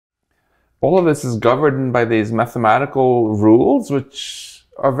all of this is governed by these mathematical rules, which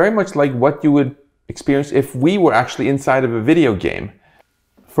are very much like what you would experience if we were actually inside of a video game.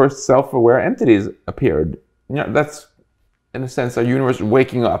 First self-aware entities appeared. You know, that's, in a sense, our universe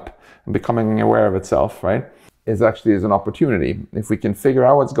waking up and becoming aware of itself, right? Is an opportunity. If we can figure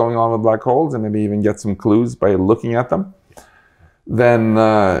out what's going on with black holes and maybe even get some clues by looking at them, then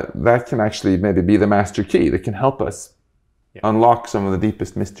that can actually maybe be the master key that can help us unlock some of the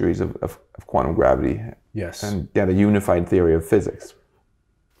deepest mysteries of quantum gravity. Yes. And get a unified theory of physics.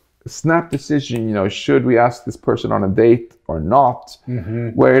 Snap decision, you know, should we ask this person on a date or not,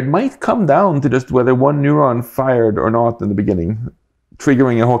 where it might come down to just whether one neuron fired or not in the beginning,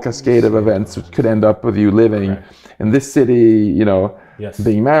 triggering a whole cascade of events which could end up with you living in this city, you know,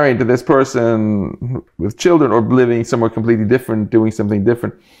 being married to this person with children, or living somewhere completely different, doing something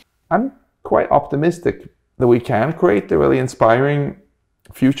different. I'm quite optimistic that we can create a really inspiring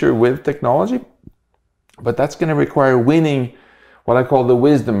future with technology, but that's going to require winning what I call the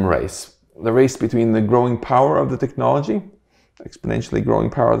wisdom race, the race between the growing power of the technology, exponentially growing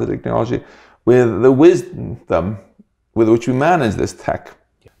power of the technology, with the wisdom with which we manage this tech.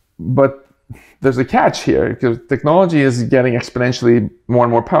 But there's a catch here, because technology is getting exponentially more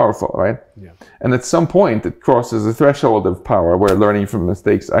and more powerful, right? Yeah. And at some point it crosses a threshold of power where learning from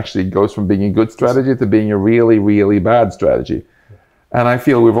mistakes actually goes from being a good strategy to being a really, really bad strategy. Yeah. And I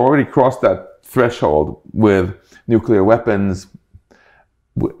feel we've already crossed that threshold with nuclear weapons,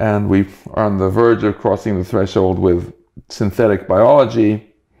 and we are on the verge of crossing the threshold with synthetic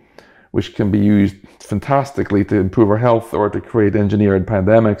biology, which can be used fantastically to improve our health or to create engineered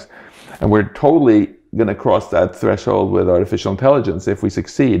pandemics. And we're totally going to cross that threshold with artificial intelligence if we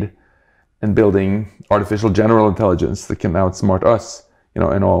succeed in building artificial general intelligence that can outsmart us, you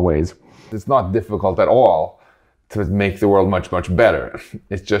know, in all ways. It's not difficult at all to make the world much, much better.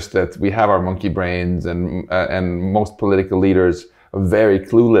 It's just that we have our monkey brains, and most political leaders are very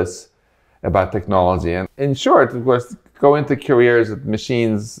clueless about technology. And in short, of course, go into careers that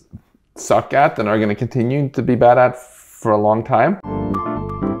machines suck at and are going to continue to be bad at for a long time.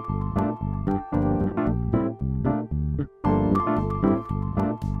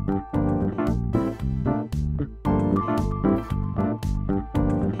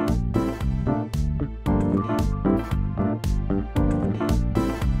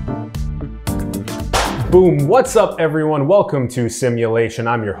 Boom, what's up everyone? Welcome to Simulation.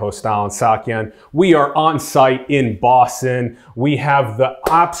 I'm your host, Alan Sakyan. We are on site in Boston. We have the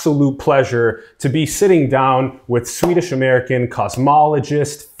absolute pleasure to be sitting down with Swedish-American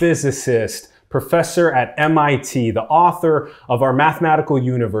cosmologist, physicist, professor at MIT, the author of our mathematical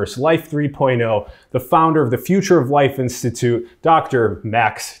universe, Life 3.0, the founder of the Future of Life Institute, Dr.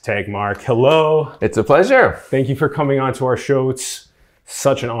 Max Tegmark. Hello. It's a pleasure. Thank you for coming on to our show. It's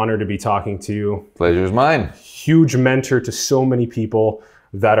such an honor to be talking to you. Pleasure's mine. Huge mentor to so many people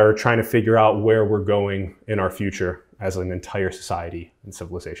that are trying to figure out where we're going in our future as an entire society and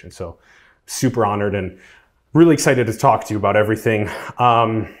civilization. So super honored and really excited to talk to you about everything.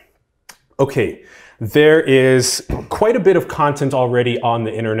 Okay, there is quite a bit of content already on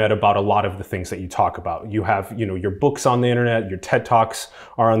the internet about a lot of the things that you talk about. You have, your books on the internet, your TED Talks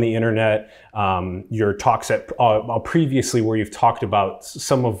are on the internet, your talks at previously where you've talked about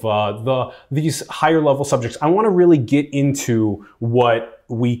some of these higher level subjects. I want to really get into what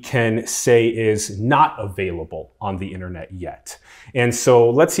we can say is not available on the internet yet. And so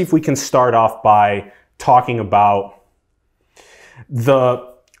let's see if we can start off by talking about the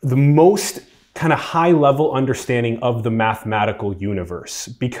most kind of high level understanding of the mathematical universe.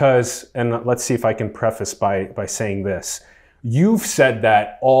 Because, and let's see if I can preface by saying this, you've said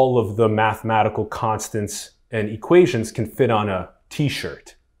that all of the mathematical constants and equations can fit on a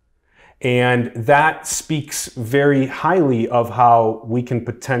t-shirt. And that speaks very highly of how we can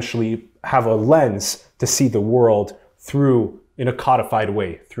potentially have a lens to see the world through, in a codified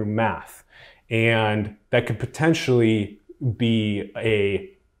way, through math. And that could potentially be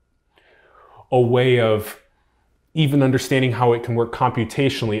a way of even understanding how it can work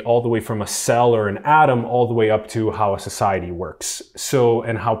computationally, all the way from a cell or an atom, all the way up to how a society works. So,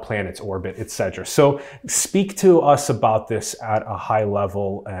 and how planets orbit, etc. So speak to us about this at a high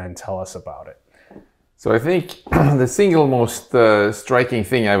level and tell us about it. So I think the single most striking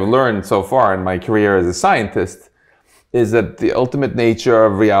thing I've learned so far in my career as a scientist is that the ultimate nature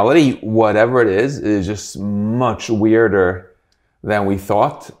of reality, whatever it is just much weirder than we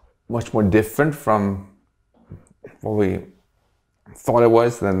thought. Much more different from what we thought it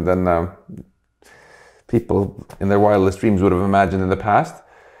was than people in their wildest dreams would have imagined in the past.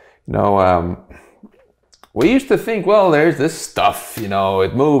 we used to think, well, there's this stuff, you know,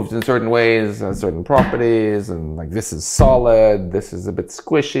 it moves in certain ways, has certain properties, and like this is solid, this is a bit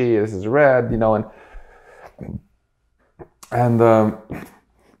squishy, this is red, you know, and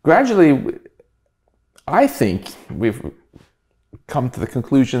gradually, I think we've come to the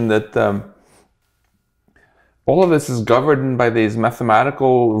conclusion that all of this is governed by these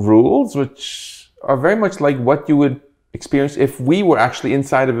mathematical rules, which are very much like what you would experience if we were actually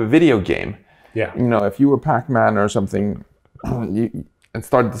inside of a video game. Yeah. You know, if you were Pac-Man or something, and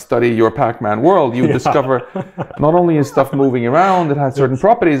started to study your Pac-Man world, you would discover not only is stuff moving around, it has certain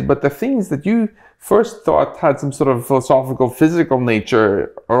properties, but the things that you first thought had some sort of philosophical, physical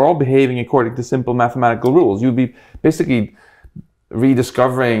nature are all behaving according to simple mathematical rules. You'd be basically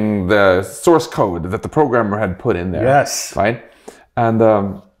rediscovering the source code that the programmer had put in there. Yes. Right?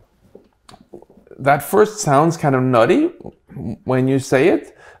 And that first sounds kind of nutty when you say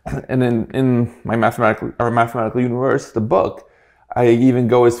it. And in my mathematical universe, the book, I even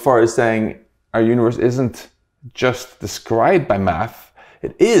go as far as saying our universe isn't just described by math,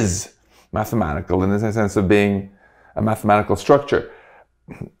 it is mathematical in the sense of being a mathematical structure.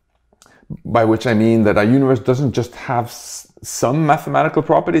 By which I mean that our universe doesn't just have some mathematical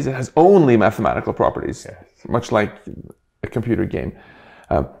properties, it has only mathematical properties, yes. Much like a computer game.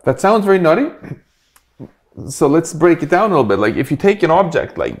 That sounds very nutty. So let's break it down a little bit. Like if you take an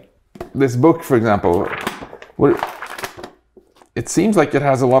object like this book, for example, it seems like it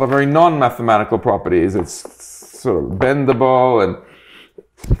has a lot of very non-mathematical properties. It's sort of bendable and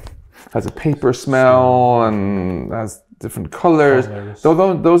has a paper smell and has different colors.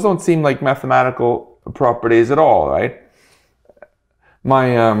 Those don't seem like mathematical properties at all, right?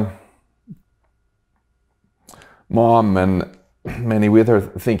 My mom and many with her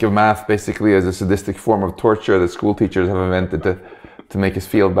think of math basically as a sadistic form of torture that school teachers have invented to make us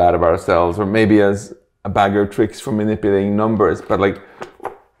feel bad about ourselves, or maybe as a bag of tricks for manipulating numbers. But like,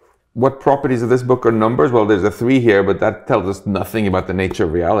 what properties of this book are numbers? Well, there's a 3 here, but that tells us nothing about the nature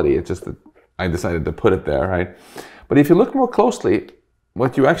of reality. It's just that I decided to put it there, right? But if you look more closely,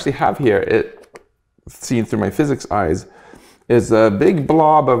 what you actually have here, seen through my physics eyes, is a big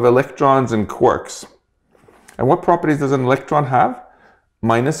blob of electrons and quarks. And what properties does an electron have?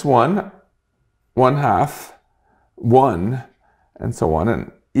 -1, 1/2, 1, and so on.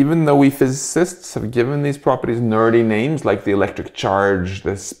 And even though we physicists have given these properties nerdy names like the electric charge,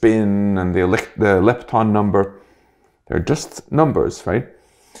 the spin, and the lepton number, they're just numbers, right?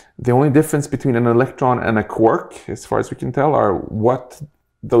 The only difference between an electron and a quark, as far as we can tell, are what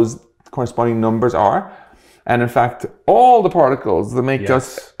those corresponding numbers are. And in fact, all the particles that make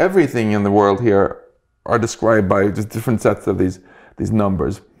us everything in the world here are described by just different sets of these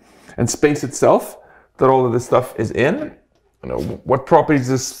numbers. And space itself, that all of this stuff is in, you know, what properties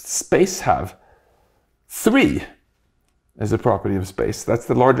does space have? 3 is a property of space. That's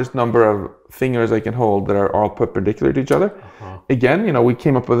the largest number of fingers I can hold that are all perpendicular to each other. Again, you know, we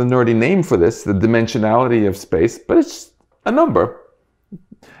came up with a nerdy name for this, the dimensionality of space, but it's a number.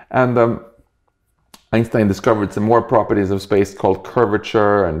 And Einstein discovered some more properties of space called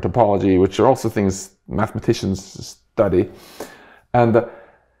curvature and topology, which are also things mathematicians study. And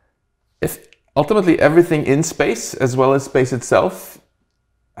if ultimately everything in space, as well as space itself,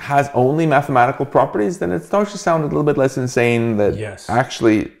 has only mathematical properties, then it starts to sound a little bit less insane that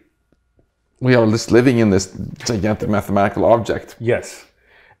actually we are just living in this gigantic mathematical object. Yes.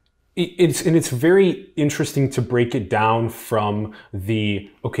 It's very interesting to break it down from the,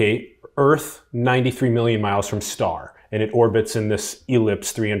 Earth, 93 million miles from star, and it orbits in this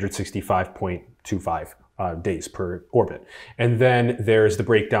ellipse 365.25 days per orbit. And then there's the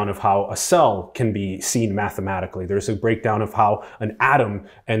breakdown of how a cell can be seen mathematically. There's a breakdown of how an atom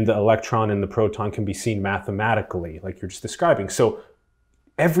and the electron and the proton can be seen mathematically, like you're just describing. So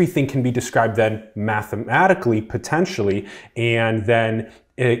everything can be described then mathematically, potentially, and then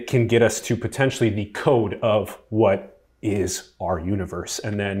it can get us to potentially the code of what is our universe.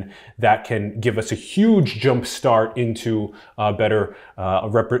 And then that can give us a huge jump start into a better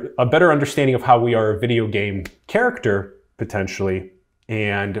understanding of how we are a video game character, potentially,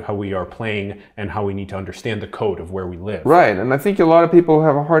 and how we are playing and how we need to understand the code of where we live. Right, and I think a lot of people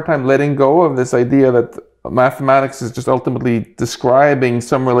have a hard time letting go of this idea that mathematics is just ultimately describing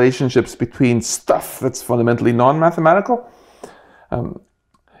some relationships between stuff that's fundamentally non-mathematical.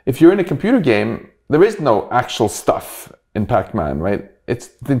 If you're in a computer game, there is no actual stuff in Pac-Man, right? It's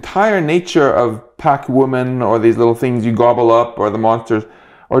the entire nature of Pac-Woman, or these little things you gobble up, or the monsters,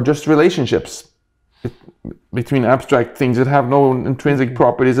 or just relationships between abstract things that have no intrinsic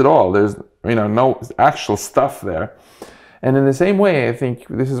properties at all. There's, no actual stuff there. And in the same way, I think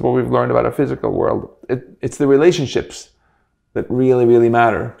this is what we've learned about a physical world. It's the relationships that really, really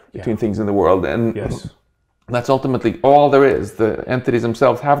matter between things in the world. And that's ultimately all there is. The entities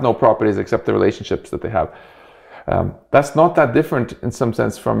themselves have no properties except the relationships that they have. That's not that different in some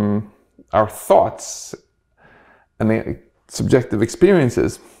sense from our thoughts and the subjective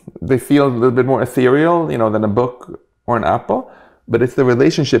experiences. They feel a little bit more ethereal, than a book or an apple, but it's the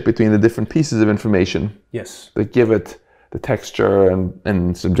relationship between the different pieces of information that give it the texture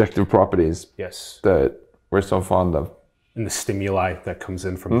and subjective properties that we're so fond of. And the stimuli that comes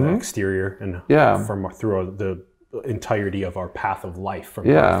in from the exterior and from through the entirety of our path of life from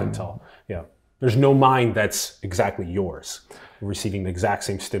birth until there's no mind that's exactly yours, receiving the exact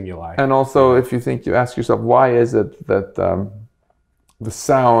same stimuli. And also, if you ask yourself, why is it that the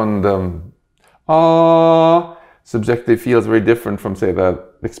sound subjectively feels very different from, say, the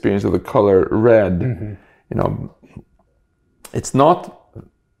experience of the color red? It's not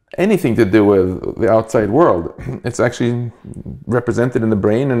anything to do with the outside world. It's actually represented in the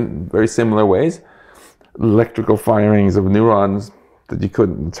brain in very similar ways. Electrical firings of neurons that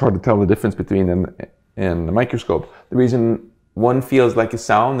it's hard to tell the difference between in a microscope. The reason one feels like a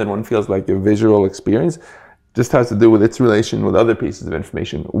sound and one feels like a visual experience just has to do with its relation with other pieces of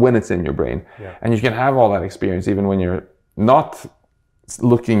information when it's in your brain. And you can have all that experience even when you're not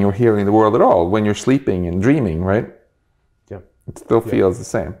looking or hearing the world at all, when you're sleeping and dreaming, right? It still feels the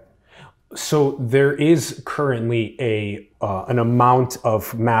same. So there is currently an amount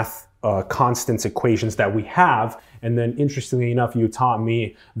of math constants, equations that we have. And then interestingly enough, you taught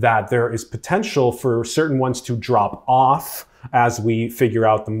me that there is potential for certain ones to drop off as we figure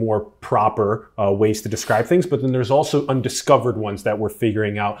out the more proper ways to describe things. But then there's also undiscovered ones that we're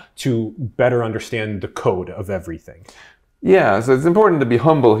figuring out to better understand the code of everything. Yeah, so it's important to be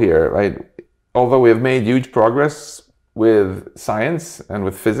humble here, right? Although we have made huge progress with science and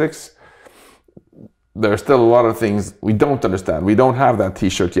with physics, there are still a lot of things we don't understand. We don't have that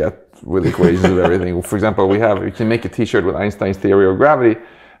t-shirt yet with equations of everything. For example, you can make a t-shirt with Einstein's theory of gravity,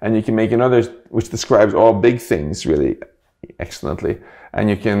 and you can make another which describes all big things really excellently. And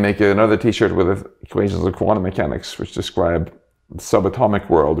you can make another t-shirt with equations of quantum mechanics, which describe the subatomic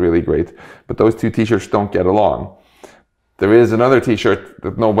world really great. But those two t-shirts don't get along. There is another t-shirt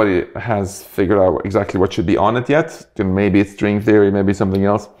that nobody has figured out exactly what should be on it yet. Maybe it's string theory, maybe something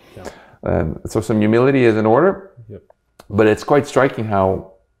else. So some humility is in order. But it's quite striking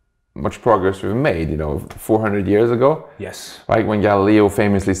how much progress we've made, 400 years ago. Right, when Galileo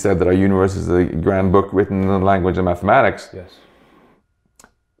famously said that our universe is a grand book written in the language of mathematics.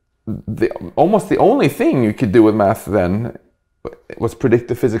 Almost the only thing you could do with math then was predict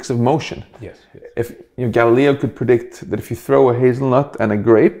the physics of motion. If Galileo could predict that if you throw a hazelnut and a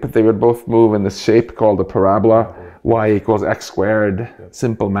grape, they would both move in this shape called a parabola, y equals x squared,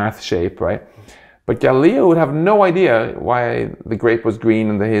 simple math shape, right? But Galileo would have no idea why the grape was green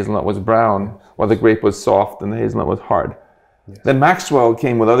and the hazelnut was brown, why the grape was soft and the hazelnut was hard. Then Maxwell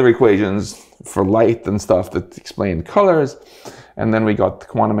came with other equations for light and stuff that explained colors, and then we got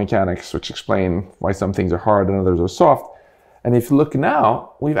quantum mechanics, which explain why some things are hard and others are soft. And if you look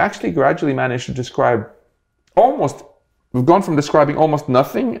now, we've actually gradually managed to describe we've gone from describing almost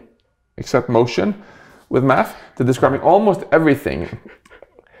nothing except motion with math to describing almost everything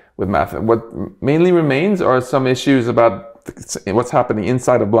with math. And what mainly remains are some issues about what's happening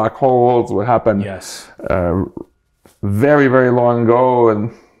inside of black holes, what happened very, very long ago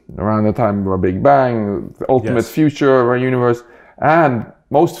and around the time of our Big Bang, the ultimate future of our universe, and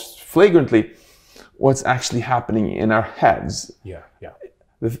most flagrantly, what's actually happening in our heads.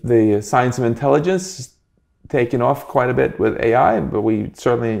 The science of intelligence has taken off quite a bit with AI, but we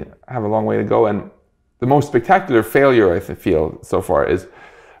certainly have a long way to go. And the most spectacular failure, I feel, so far is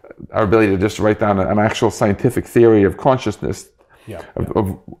our ability to just write down an actual scientific theory of consciousness.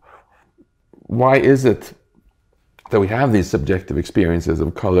 Of why is it that we have these subjective experiences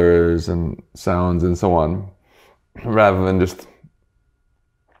of colors and sounds and so on, rather than just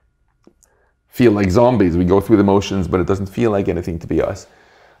feel like zombies. We go through the motions, but it doesn't feel like anything to be us.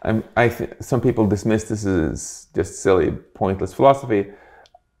 Some people dismiss this as just silly, pointless philosophy.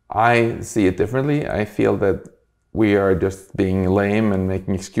 I see it differently. I feel that we are just being lame and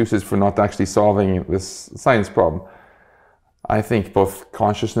making excuses for not actually solving this science problem. I think both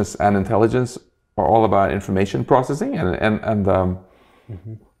consciousness and intelligence are all about information processing, so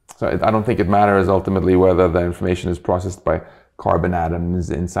I don't think it matters ultimately whether the information is processed by carbon atoms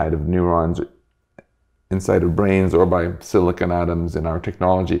inside of neurons, inside of brains, or by silicon atoms in our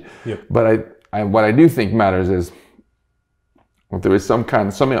technology. But what I do think matters is that there is some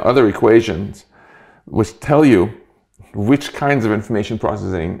other equations which tell you which kinds of information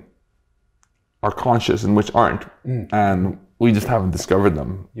processing are conscious and which aren't. And we just haven't discovered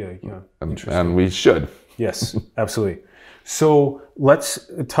them. Yeah. And we should. Yes, absolutely. So let's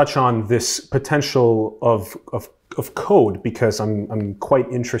touch on this potential of code, because I'm quite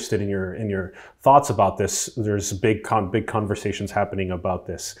interested in your thoughts about this. There's big conversations happening about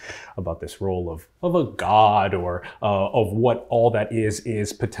this role of a god, or of what all that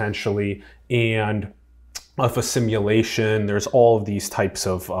is potentially, and of a simulation. There's all of these types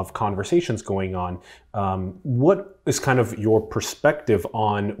of conversations going on. What is kind of your perspective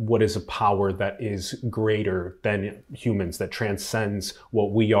on what is a power that is greater than humans, that transcends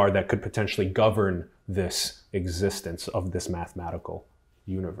what we are, that could potentially govern this existence of this mathematical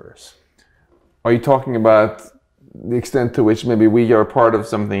universe? Are you talking about the extent to which maybe we are part of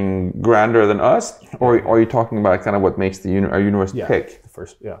something grander than us, or are you talking about kind of what makes our universe tick?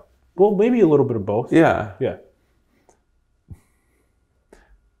 First, yeah. Well, maybe a little bit of both. Yeah. Yeah.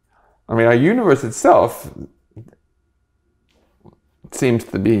 I mean, our universe itself seems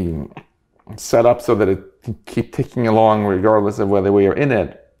to be set up so that it can keep ticking along regardless of whether we are in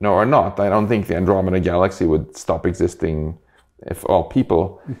it or not. I don't think the Andromeda galaxy would stop existing if all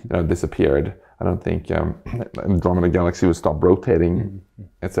people disappeared. I don't think the Andromeda galaxy would stop rotating,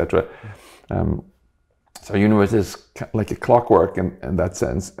 etc. So our universe is like a clockwork in that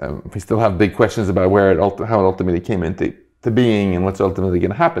sense. We still have big questions about how it ultimately came into being and what's ultimately going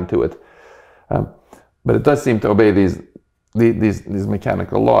to happen to it. But it does seem to obey these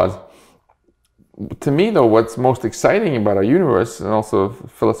mechanical laws. To me, though, what's most exciting about our universe, and also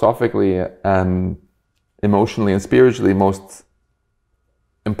philosophically and emotionally and spiritually most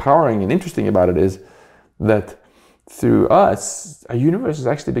empowering and interesting about it, is that through us, our universe has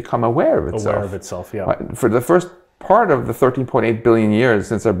actually become aware of itself. Aware of itself, yeah. For the first part of the 13.8 billion years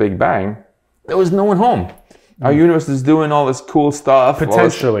since our Big Bang, there was no one home. Our universe is doing all this cool stuff.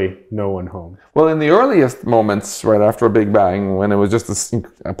 Potentially no one home. Well, in the earliest moments, right after a Big Bang, when it was just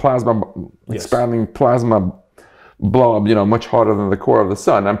a plasma, expanding plasma blob, much hotter than the core of the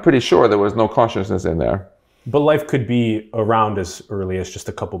sun, I'm pretty sure there was no consciousness in there. But life could be around as early as just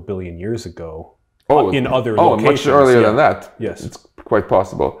a couple billion years ago. In other locations. Much earlier than that. Yes. It's quite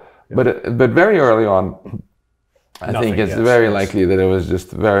possible. Yeah. But very early on, I think it's very likely that it was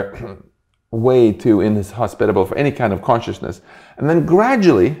just way too inhospitable for any kind of consciousness. And then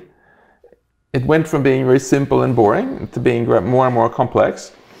gradually, it went from being very simple and boring to being more and more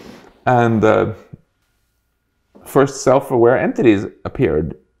complex. And first self-aware entities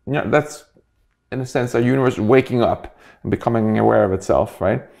appeared. That's, in a sense, our universe waking up and becoming aware of itself,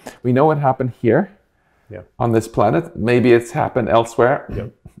 right? We know what happened here on this planet. Maybe it's happened elsewhere.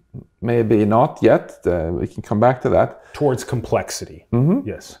 Yep. Maybe not yet. We can come back to that. Towards complexity.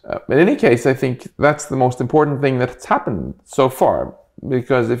 Yes. In any case, I think that's the most important thing that's happened so far.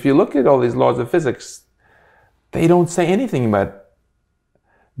 Because if you look at all these laws of physics, they don't say anything about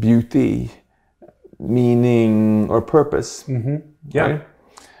beauty, meaning, or purpose. Yeah. Right?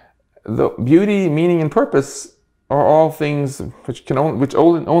 The beauty, meaning, and purpose are all things which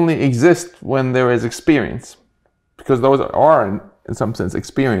only exist when there is experience, because those are, in some sense,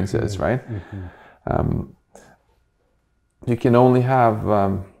 experiences, right? You can only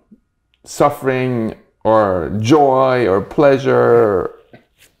have suffering or joy or pleasure,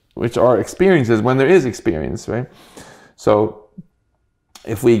 which are experiences when there is experience, right? So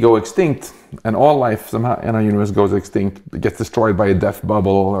if we go extinct and all life somehow in our universe goes extinct, it gets destroyed by a death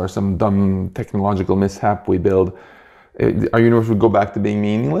bubble or some dumb technological mishap we build, our universe would go back to being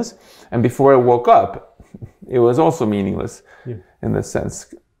meaningless. And before it woke up, it was also meaningless in this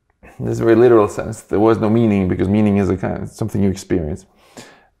sense. In this very literal sense, there was no meaning, because meaning is a kind of something you experience.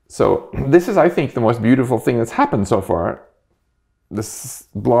 So this is, I think, the most beautiful thing that's happened so far. This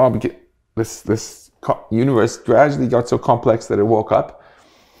blob, this universe gradually got so complex that it woke up.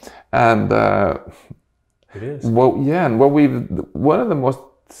 And it is. One of the most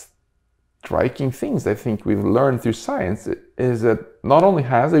striking things I think we've learned through science is that not only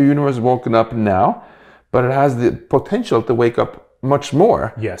has the universe woken up now, but it has the potential to wake up much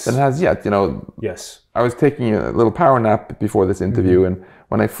more than it has yet. Yes. I was taking a little power nap before this interview, and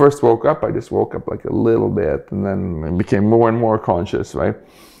when I first woke up, I just woke up like a little bit, and then I became more and more conscious, right?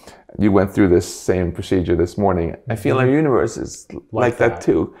 You went through this same procedure this morning. I feel our universe is like that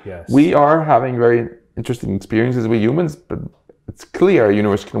too. Yes. We are having very interesting experiences, we humans, but it's clear our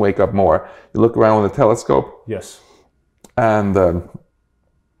universe can wake up more. You look around with a telescope. Yes. And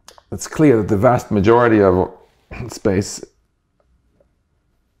it's clear that the vast majority of space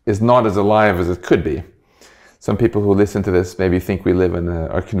is not as alive as it could be. Some people who listen to this maybe think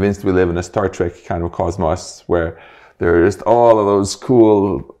are convinced we live in a Star Trek kind of cosmos, where There are just all of those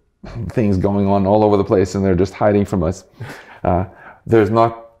cool things going on all over the place, and they're just hiding from us. There's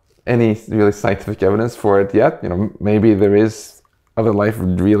not any really scientific evidence for it yet. Maybe there is other life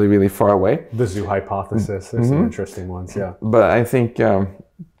really, really far away. The zoo hypothesis. There's some interesting ones, yeah. But I think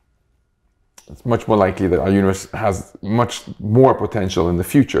it's much more likely that our universe has much more potential in the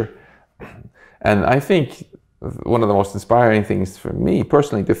future. And I think one of the most inspiring things for me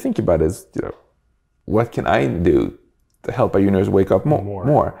personally to think about is, what can I do to help our universe wake up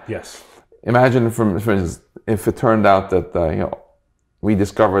more? Yes. Imagine, for instance, if it turned out that we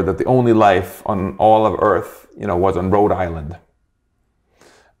discovered that the only life on all of Earth, was on Rhode Island,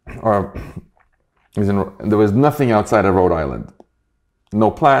 or there was nothing outside of Rhode Island, no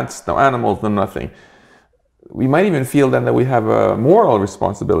plants, no animals, no nothing. We might even feel then that we have a moral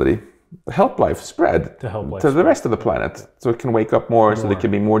responsibility to help life spread to the rest of the planet, so it can wake up more, so there can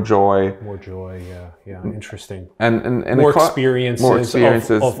be more joy. More joy, yeah, interesting. And more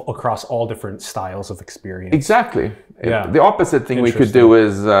experiences of across all different styles of experience. Exactly. Yeah. The opposite thing we could do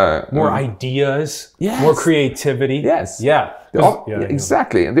is more ideas, more creativity. Yes. Yeah.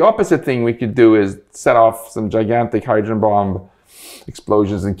 Exactly. And the opposite thing we could do is set off some gigantic hydrogen bomb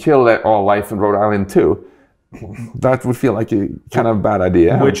explosions and kill all life in Rhode Island too. That would feel like a kind of bad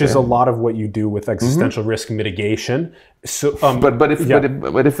idea. Which is a lot of what you do with existential risk mitigation. So, but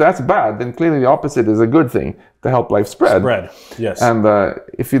if that's bad, then clearly the opposite is a good thing, to help life spread. Yes. And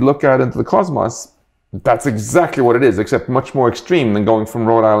if you look out into the cosmos, that's exactly what it is, except much more extreme than going from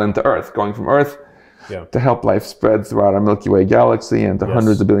Rhode Island to Earth. Going from Earth to help life spread throughout our Milky Way galaxy and to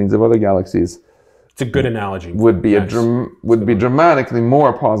hundreds of billions of other galaxies. It's a good analogy. Would be dramatically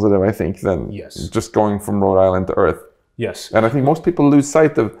more positive, I think, than just going from Rhode Island to Earth. Yes. And I think most people lose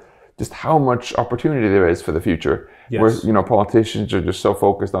sight of just how much opportunity there is for the future. Yes. Where politicians are just so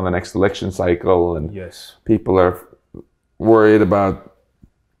focused on the next election cycle, and people are worried about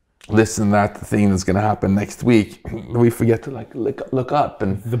this and that thing that's going to happen next week. We forget to look up.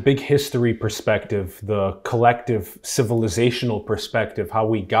 And the big history perspective, the collective civilizational perspective, how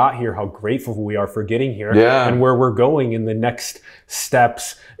we got here, how grateful we are for getting here, and where we're going in the next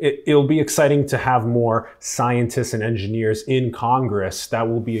steps. It'll be exciting to have more scientists and engineers in Congress. That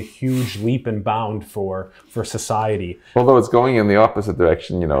will be a huge leap and bound for society. Although it's going in the opposite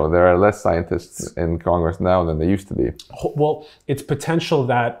direction, there are less scientists in Congress now than there used to be. Well, it's potential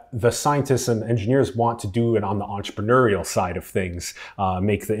that the scientists and engineers want to do it on the entrepreneurial side of things,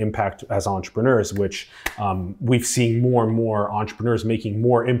 make the impact as entrepreneurs, which we've seen more and more entrepreneurs making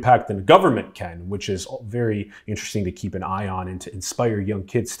more impact than the government can, which is very interesting to keep an eye on and to inspire young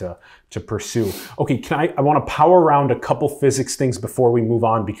kids to pursue. Okay, I want to power around a couple physics things before we move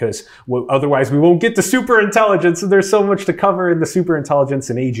on, because otherwise we won't get to super intelligence. So there's so much to cover in the super intelligence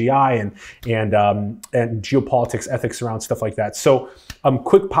and AGI and geopolitics, ethics around stuff like that. So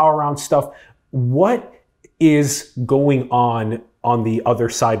quick power around stuff. What is going on the other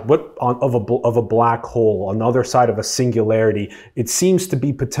side of a black hole, on the other side of a singularity? It seems to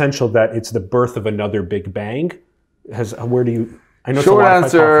be potential that it's the birth of another Big Bang. I know short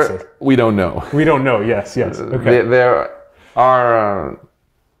answer, we don't know. We don't know, yes. Okay. There are...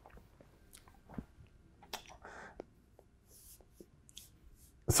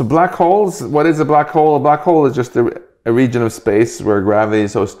 So black holes, what is a black hole? A black hole is just a region of space where gravity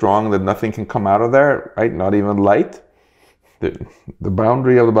is so strong that nothing can come out of there, right? Not even light. The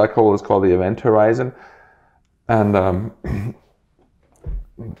boundary of the black hole is called the event horizon. And the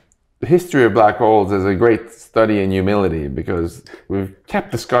history of black holes is a great study in humility, because we've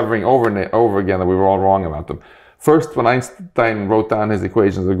kept discovering over and over again that we were all wrong about them. First, when Einstein wrote down his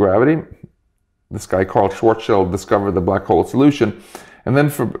equations of gravity, this guy Carl Schwarzschild discovered the black hole solution. And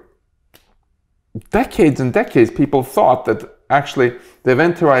then for decades and decades, people thought that actually the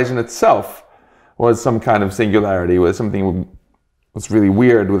event horizon itself was some kind of singularity, was something was really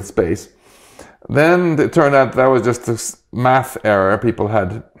weird with space. Then it turned out that was just a math error people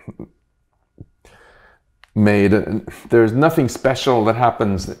had made. There's nothing special that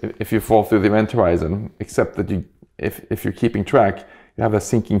happens if you fall through the event horizon, except that if you're keeping track, you have a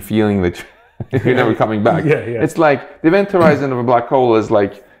sinking feeling that you're never coming back. It's like the event horizon of a black hole is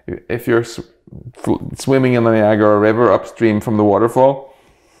like if you're swimming in the Niagara River upstream from the waterfall.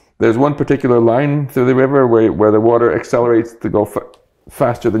 There's one particular line through the river where the water accelerates to go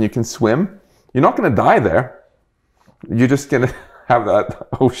faster than you can swim. You're not going to die there. You're just going to have that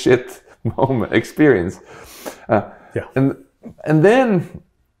oh shit moment experience. And then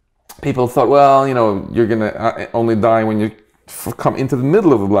people thought, well, you're going to only die when you come into the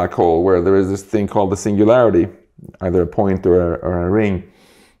middle of a black hole, where there is this thing called the singularity, either a point or a ring,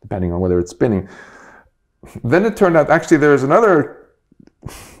 depending on whether it's spinning. then it turned out actually there's another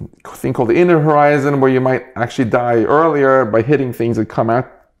thing called the inner horizon where you might actually die earlier by hitting things that come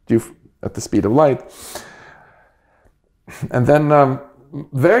at you at the speed of light. And then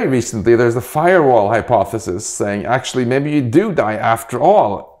very recently there's the firewall hypothesis saying actually maybe you do die after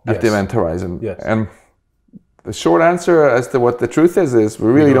all at the event horizon. Yes. And the short answer as to what the truth is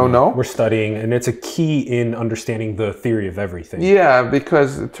we really don't know. We're studying, and it's a key in understanding the theory of everything. Yeah,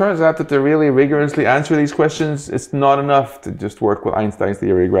 because it turns out that to really rigorously answer these questions, it's not enough to just work with Einstein's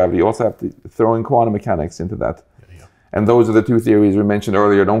theory of gravity. You also have to throw in quantum mechanics into that. Yeah. And those are the two theories we mentioned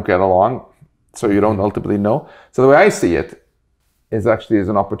earlier don't get along, so you don't ultimately know. So the way I see it is actually as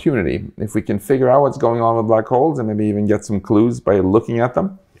an opportunity. If we can figure out what's going on with black holes and maybe even get some clues by looking at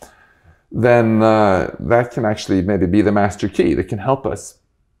them, then that can actually maybe be the master key that can help us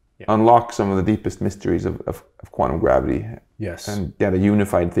unlock some of the deepest mysteries of quantum gravity. Yes. And get a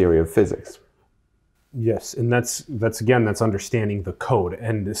unified theory of physics. Yes, and that's again, that's understanding the code,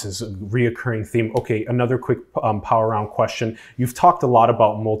 and this is a reoccurring theme. Okay, another quick power round question. You've talked a lot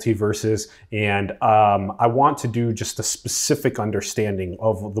about multiverses, and I want to do just a specific understanding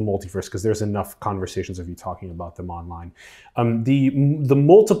of the multiverse because there's enough conversations of you talking about them online.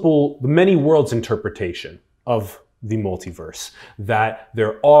 The many worlds interpretation of the multiverse, that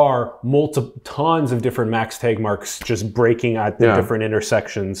there are tons of different max Tegmarks just breaking at the different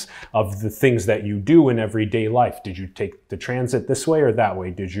intersections of the things that you do in everyday life. Did you take the transit this way or that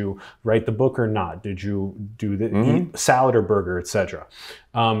way? Did you write the book or not? Did you do the eat salad or burger, etc.?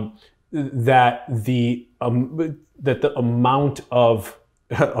 That the amount of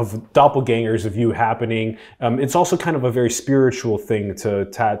doppelgangers of you happening. It's also kind of a very spiritual thing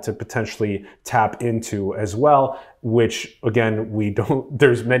to potentially tap into as well, which again,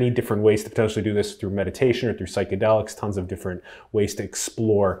 there's many different ways to potentially do this through meditation or through psychedelics, tons of different ways to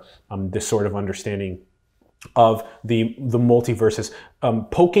explore this sort of understanding of the multiverses.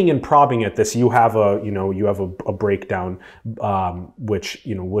 Poking and probing at this, you have a breakdown which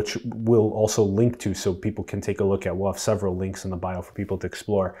we'll also link to so people can take a look at. We'll have several links in the bio for people to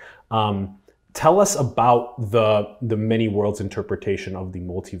explore. Tell us about the many worlds interpretation of the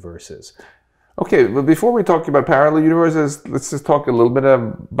multiverses. Okay, but before we talk about parallel universes, let's just talk a little bit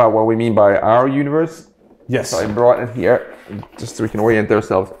about what we mean by our universe. Yes. So I brought it here just so we can orient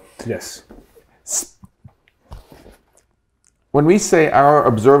ourselves. Yes. When we say our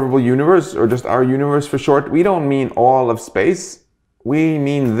observable universe, or just our universe for short, we don't mean all of space. We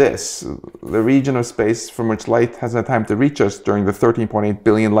mean this, the region of space from which light has had time to reach us during the 13.8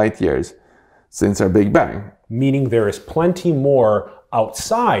 billion light years since our Big Bang. Meaning there is plenty more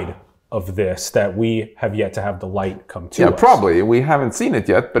outside of this that we have yet to have the light come to us. Yeah, probably. We haven't seen it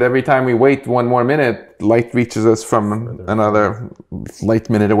yet, but every time we wait one more minute, light reaches us from another light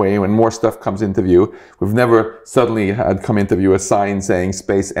minute away when more stuff comes into view. We've never suddenly had come into view a sign saying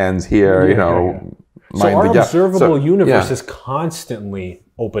space ends here, So our observable universe is constantly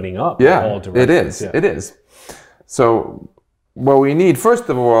opening up in all directions. It is. So what we need, first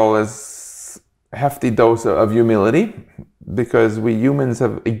of all, is a hefty dose of humility, because we humans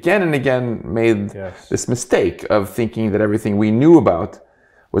have again and again made this mistake of thinking that everything we knew about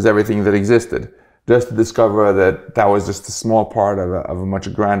was everything that existed, just to discover that that was just a small part of a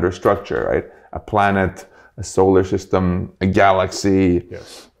much grander structure, right? A planet, a solar system, a galaxy,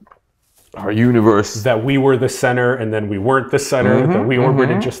 our universe. That we were the center and then we weren't the center, that we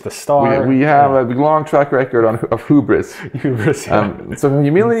orbited just the star. We have a long track record of hubris. So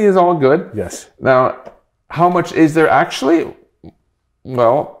humility is all good. Yes. Now, how much is there actually?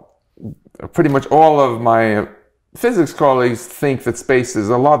 Well, pretty much all of my physics colleagues think that space is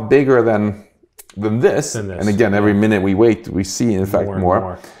a lot bigger than this. And again, every minute we wait, we see, in fact,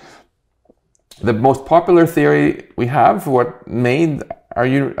 more. The most popular theory we have, what made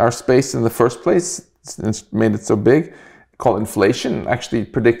our space in the first place, and made it so big, called inflation, actually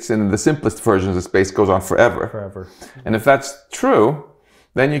predicts in the simplest versions of space goes on forever. And if that's true,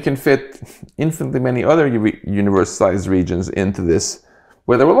 then you can fit infinitely many other universe-sized regions into this,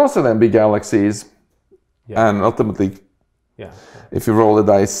 where there will also then be galaxies, and ultimately, if you roll the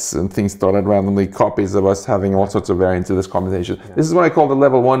dice and things start out randomly, copies of us having all sorts of variants of this combination. This is what I call the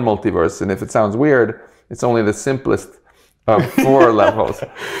level 1 multiverse, and if it sounds weird, it's only the simplest of 4 levels.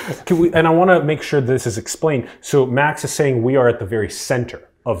 And I want to make sure this is explained. So Max is saying we are at the very center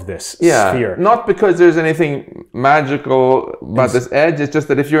of this sphere. Not because there's anything magical about this edge. It's just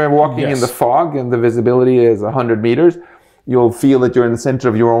that if you're walking in the fog and the visibility is 100 meters, you'll feel that you're in the center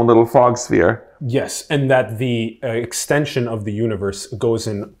of your own little fog sphere. Yes, and that the extension of the universe goes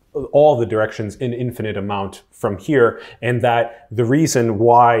in all the directions an infinite amount from here, and that the reason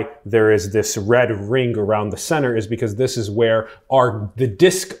why there is this red ring around the center is because this is where the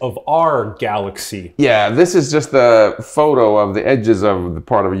disk of our galaxy. Yeah, this is just a photo of the edges of the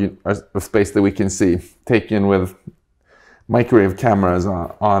part of space that we can see, taken with microwave cameras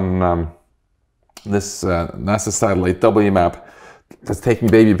on this NASA satellite WMAP that's taking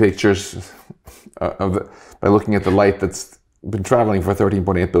baby pictures by looking at the light that's been traveling for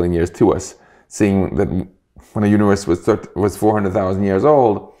 13.8 billion years to us, seeing that when the universe was 400,000 years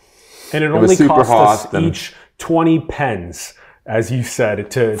old, and it only cost us each 20 pence, as you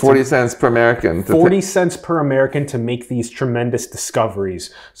said, 40 cents per American. 40 cents per American to make these tremendous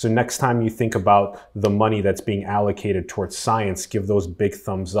discoveries. So next time you think about the money that's being allocated towards science, give those big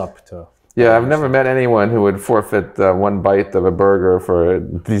thumbs up to. Yeah, I've never met anyone who would forfeit one bite of a burger for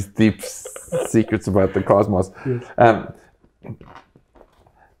these deep secrets about the cosmos. Yes.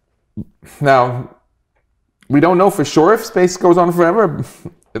 Now, we don't know for sure if space goes on forever.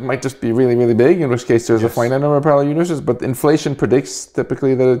 It might just be really, really big, in which case there's a finite number of parallel universes, but inflation predicts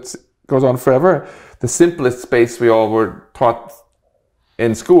typically that it goes on forever. The simplest space we all were taught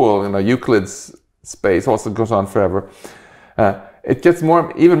in school, Euclid's space, also goes on forever. It gets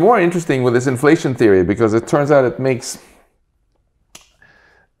even more interesting with this inflation theory, because it turns out it makes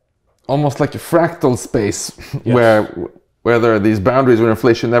almost like a fractal space where there are these boundaries where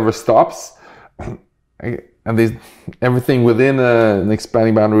inflation never stops, and everything within an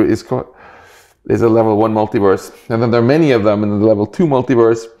expanding boundary is a level 1 multiverse, and then there are many of them in the level 2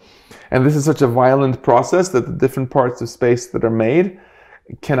 multiverse, and this is such a violent process that the different parts of space that are made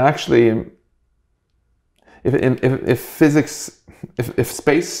can actually, if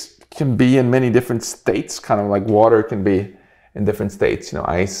space can be in many different states, kind of like water can be in different states,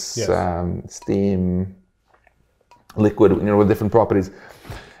 ice, steam, liquid, with different properties.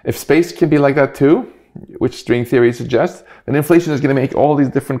 If space can be like that too, which string theory suggests, then inflation is going to make all these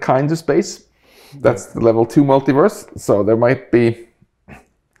different kinds of space. That's the level 2 multiverse. So there might be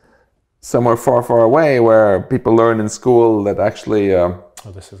somewhere far, far away where people learn in school that actually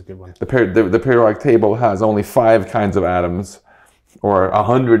this is a good one. The periodic table has only 5 kinds of atoms, or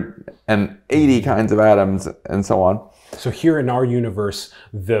 180 kinds of atoms, and so on. So here in our universe,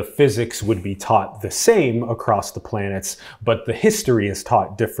 the physics would be taught the same across the planets, but the history is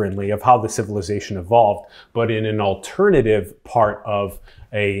taught differently of how the civilization evolved, but in an alternative part of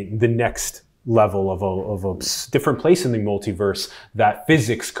the next level of a different place in the multiverse, that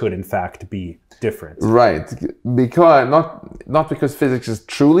physics could in fact be different. Right, because not because physics is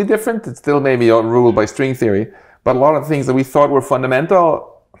truly different, it's still maybe ruled by string theory, but a lot of things that we thought were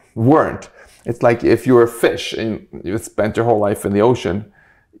fundamental weren't. It's like if you were a fish and you spent your whole life in the ocean,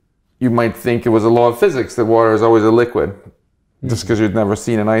 you might think it was a law of physics that water is always a liquid, just because you'd never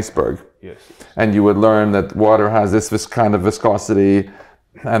seen an iceberg. Yes. And you would learn that water has this kind of viscosity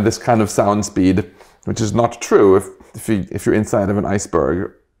and this kind of sound speed, which is not true if you're inside of an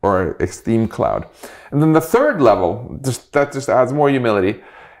iceberg or a steam cloud. And then the third level, that just adds more humility.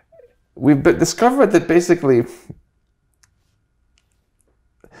 We've discovered that basically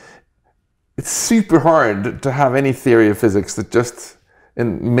it's super hard to have any theory of physics that just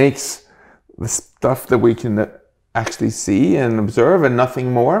makes the stuff that we can actually see and observe and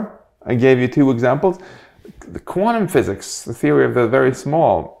nothing more. I gave you 2 examples. The quantum physics, the theory of the very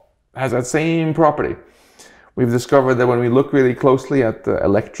small, has that same property. We've discovered that when we look really closely at the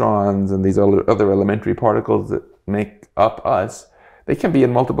electrons and these other elementary particles that make up us, they can be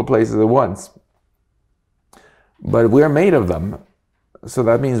in multiple places at once. But we're made of them. So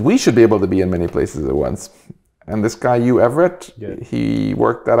that means we should be able to be in many places at once. And this guy, Hugh Everett, he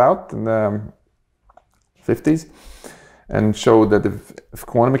worked that out in the 50s and showed that if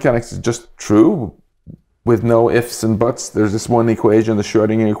quantum mechanics is just true, with no ifs and buts, there's this one equation, the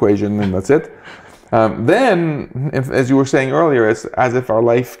Schrödinger equation, and that's it. Then, as you were saying earlier, it's as if our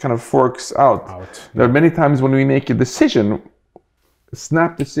life kind of forks out. There are many times when we make a decision, a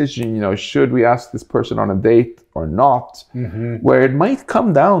snap decision, should we ask this person on a date or not, where it might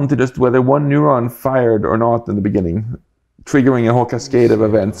come down to just whether one neuron fired or not in the beginning, triggering a whole cascade of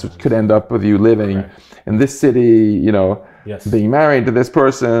events which could end up with you living in this city, being married to this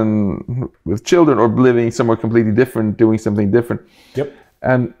person with children, or living somewhere completely different, doing something different. Yep.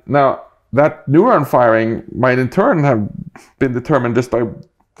 And now that neuron firing might in turn have been determined just by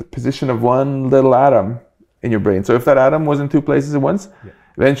the position of one little atom in your brain. So if that atom was in 2 places at once,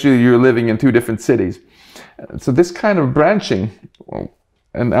 eventually you're living in 2 different cities. So this kind of branching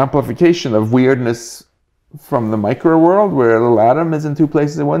and amplification of weirdness from the micro world, where a little atom is in 2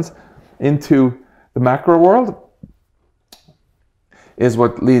 places at once, into the macro world, is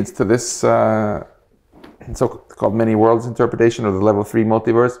what leads to this so-called many worlds interpretation, or the level 3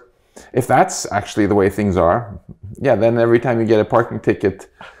 multiverse. If that's actually the way things are, yeah, then every time you get a parking ticket,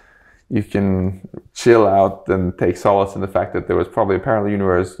 you can chill out and take solace in the fact that there was probably a parallel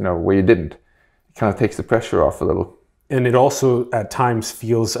universe, where you didn't. It kind of takes the pressure off a little. And it also at times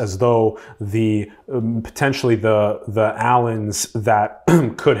feels as though the potentially the Allens that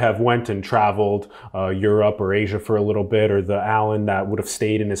could have went and traveled Europe or Asia for a little bit, or the Allen that would have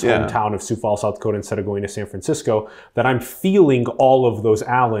stayed in his hometown of Sioux Falls, South Dakota, instead of going to San Francisco, that I'm feeling all of those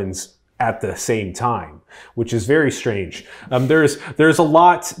Allens at the same time, which is very strange. There's a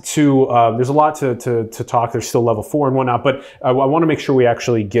lot to talk. There's still level 4 and whatnot, but I want to make sure we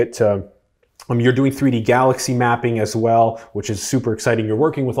actually get to. You're doing 3D galaxy mapping as well, which is super exciting. You're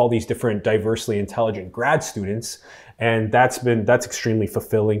working with all these different diversely intelligent grad students, and that's extremely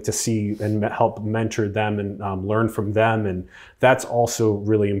fulfilling to see and help mentor them and learn from them. And that's also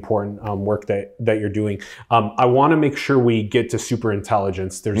really important work that you're doing. I want to make sure we get to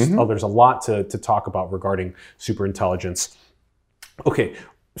superintelligence. There's a lot to talk about regarding superintelligence. Okay,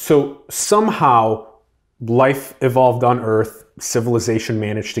 so somehow life evolved on Earth. Civilization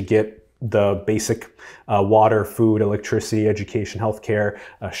managed to get the basic water, food, electricity, education, healthcare,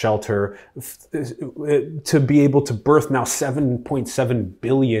 shelter, to be able to birth now 7.7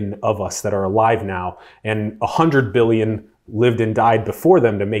 billion of us that are alive now, and 100 billion lived and died before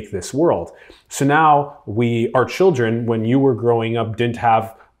them to make this world. So now our children, when you were growing up, didn't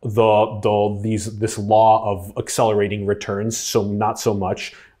have this law of accelerating returns, so not so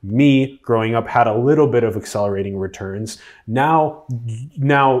much. Me growing up had a little bit of accelerating returns. Now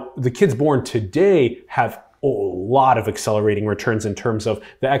the kids born today have a lot of accelerating returns in terms of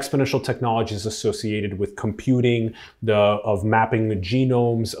the exponential technologies associated with computing, of mapping the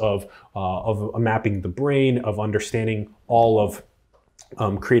genomes, of mapping the brain, of understanding all of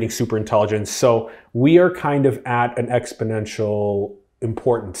creating superintelligence. So we are kind of at an exponential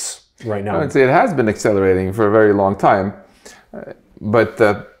importance right now. I would say it has been accelerating for a very long time, but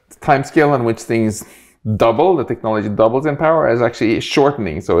the time scale on which things double, the technology doubles in power, is actually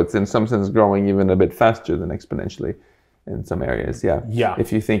shortening. So it's in some sense growing even a bit faster than exponentially in some areas. Yeah.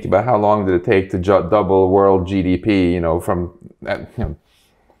 If you think about how long did it take to double world GDP, from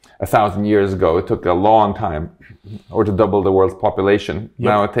 1,000 years ago, it took a long time, or to double the world's population. Yep.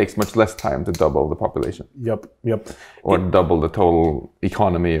 Now it takes much less time to double the population. Yep. Or double the total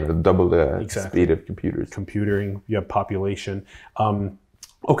economy, or double the speed of computers. Computing, population.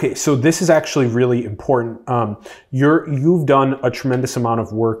 Okay, so this is actually really important. You've done a tremendous amount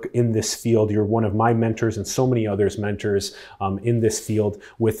of work in this field. You're one of my mentors and so many others' mentors in this field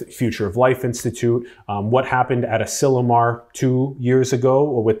with Future of Life Institute. What happened at Asilomar 2 years ago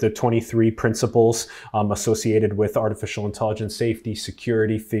with the 23 principles associated with artificial intelligence, safety,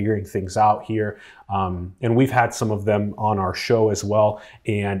 security, figuring things out here. And we've had some of them on our show as well.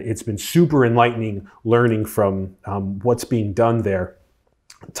 And it's been super enlightening learning from what's being done there.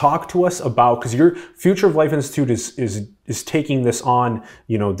 Talk to us about, because your Future of Life Institute is taking this on.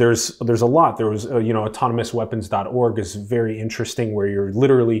 There's a lot. There was autonomousweapons.org is very interesting, where you're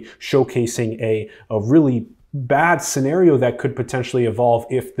literally showcasing a really bad scenario that could potentially evolve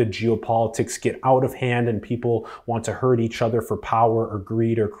if the geopolitics get out of hand and people want to hurt each other for power or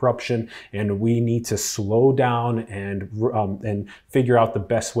greed or corruption, and we need to slow down and figure out the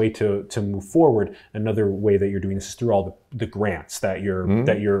best way to move forward. Another way that you're doing this is through all the grants that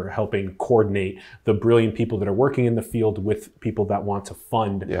you're helping coordinate the brilliant people that are working in the field with people that want to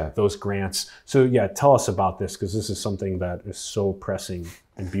fund those grants. So tell us about this, because this is something that is so pressing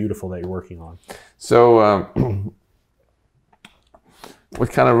and beautiful that you're working on. So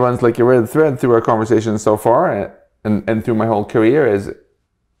what kind of runs like a red thread through our conversation so far, and through my whole career, is,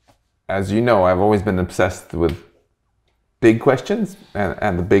 as you know, I've always been obsessed with big questions,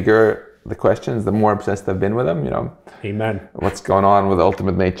 and the bigger the questions, the more obsessed I've been with them. Amen. What's going on with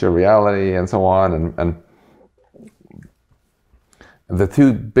ultimate nature, reality, and so on, and the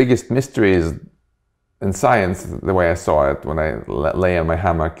two biggest mysteries in science, the way I saw it when I lay in my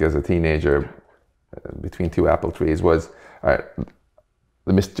hammock as a teenager between two apple trees, was the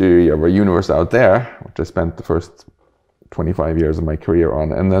mystery of our universe out there, which I spent the first 25 years of my career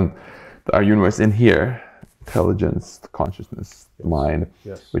on, and then our universe in here, intelligence, consciousness, the mind,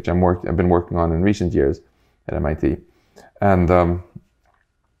 which I've been working on in recent years at MIT. And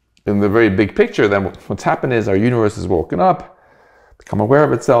in the very big picture, then what's happened is our universe has woken up, become aware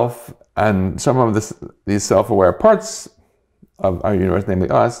of itself, and some of these self-aware parts of our universe, namely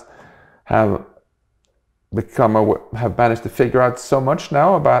us, have managed to figure out so much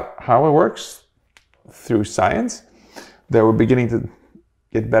now about how it works through science that we're beginning to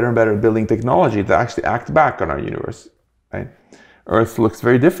get better and better at building technology to actually act back on our universe, right? Earth looks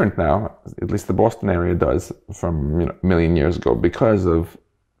very different now, at least the Boston area does, from a million years ago, because of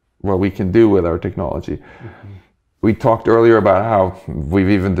what we can do with our technology. Mm-hmm. We talked earlier about how we've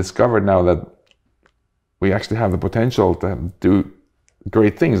even discovered now that we actually have the potential to do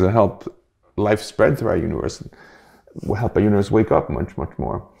great things and help life spread through our universe. Will help our universe wake up much, much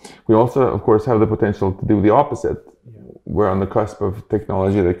more. We also, of course, have the potential to do the opposite. Yeah. We're on the cusp of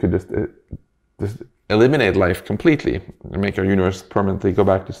technology that could just eliminate life completely and make our universe permanently go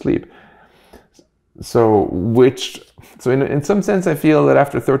back to sleep. So in some sense, I feel that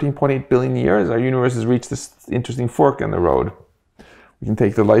after 13.8 billion years, our universe has reached this interesting fork in the road. We can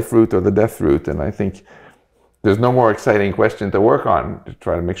take the life route or the death route, and I think there's no more exciting question to work on to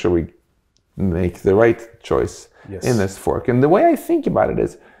try to make sure we make the right choice. Yes. In this fork. And the way I think about it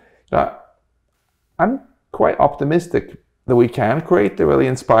is, I'm quite optimistic that we can create a really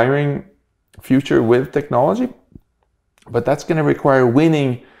inspiring future with technology, but that's going to require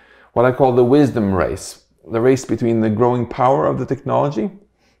winning what I call the wisdom race, the race between the growing power of the technology,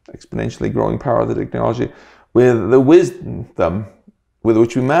 exponentially growing power of the technology, with the wisdom with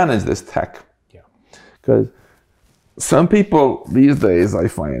which we manage this tech. Yeah. Because some people these days, I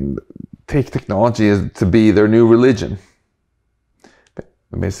find, take technology to be their new religion.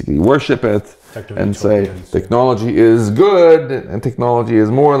 Basically worship it and say technology is good and technology is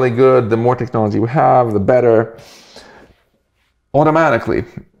morally good. The more technology we have, the better. Automatically.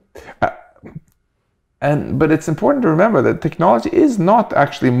 But it's important to remember that technology is not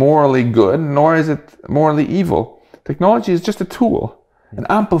actually morally good, nor is it morally evil. Technology is just a tool, an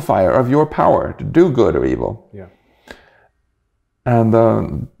amplifier of your power to do good or evil. Yeah. And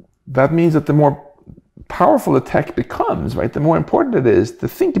that means that the more powerful the tech becomes, right, the more important it is to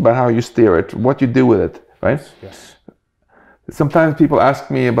think about how you steer it, what you do with it, right? Yes. Sometimes people ask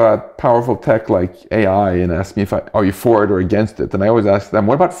me about powerful tech like AI and ask me are you for it or against it? And I always ask them,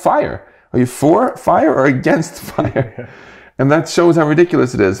 what about fire? Are you for fire or against fire? And that shows how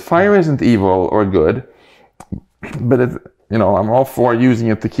ridiculous it is. Fire isn't evil or good, but I'm all for using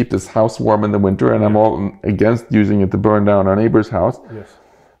it to keep this house warm in the winter, and I'm all against using it to burn down our neighbor's house. Yes.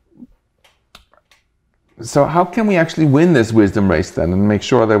 So how can we actually win this wisdom race then and make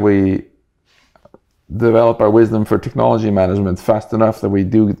sure that we develop our wisdom for technology management fast enough that we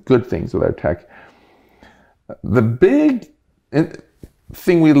do good things with our tech? The big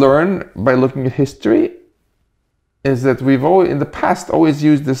thing we learn by looking at history is that we've in the past always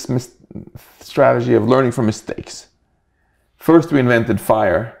used this strategy of learning from mistakes. First we invented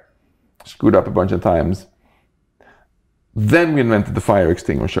fire, screwed up a bunch of times. Then we invented the fire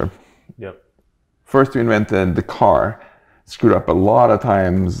extinguisher. Yep. First we invented the car, screwed up a lot of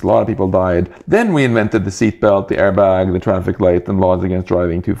times, a lot of people died. Then we invented the seatbelt, the airbag, the traffic light, and laws against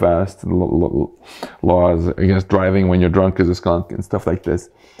driving too fast, and laws against driving when you're drunk as a skunk and stuff like this.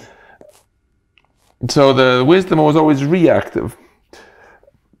 So the wisdom was always reactive.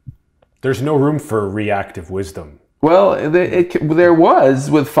 There's no room for reactive wisdom. Well, there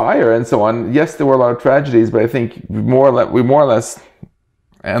was with fire and so on. Yes, there were a lot of tragedies, but I think we more or less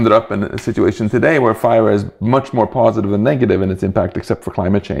ended up in a situation today where fire is much more positive than negative in its impact, except for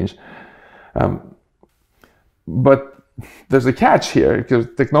climate change. But there's a catch here, because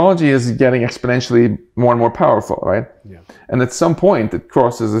technology is getting exponentially more and more powerful, right? Yeah. And at some point, it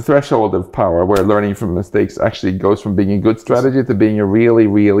crosses a threshold of power where learning from mistakes actually goes from being a good strategy to being a really,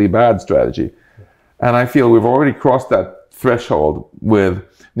 really bad strategy. Yeah. And I feel we've already crossed that threshold with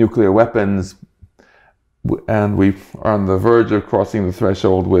nuclear weapons, and we are on the verge of crossing the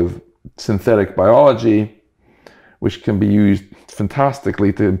threshold with synthetic biology, which can be used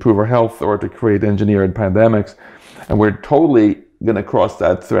fantastically to improve our health or to create engineered pandemics. And we're totally going to cross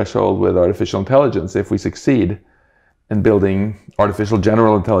that threshold with artificial intelligence if we succeed in building artificial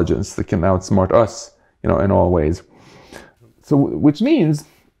general intelligence that can outsmart us, in all ways. So, which means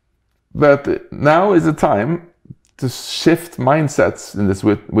that now is the time to shift mindsets in this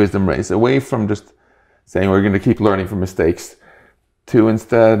wisdom race away from just saying we're going to keep learning from mistakes to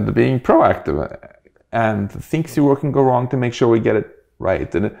instead being proactive and think through what can go wrong to make sure we get it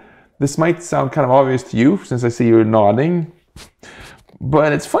right. And this might sound kind of obvious to you since I see you nodding,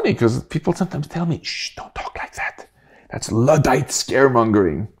 but it's funny because people sometimes tell me, shh, don't talk like that. That's Luddite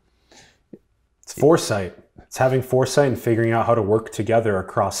scaremongering. It's foresight. It's having foresight and figuring out how to work together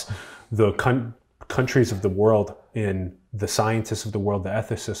across the countries of the world, in the scientists of the world, the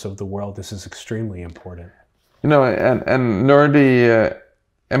ethicists of the world. This is extremely important. And nerdy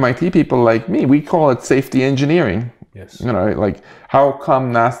MIT people like me, we call it safety engineering. Yes. Like how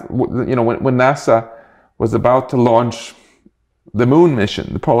come NASA, when NASA was about to launch the moon mission,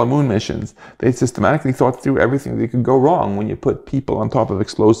 the Apollo moon missions, they systematically thought through everything that could go wrong when you put people on top of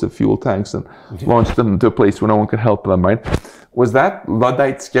explosive fuel tanks and launch them to a place where no one could help them, right? Was that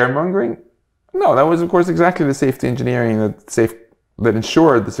Luddite scaremongering? No, that was, of course, exactly the safety engineering that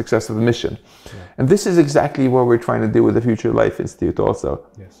ensured the success of the mission. Yeah. And this is exactly what we're trying to do with the Future Life Institute also.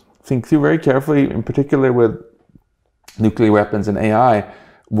 Yes. Think through very carefully, in particular with nuclear weapons and AI,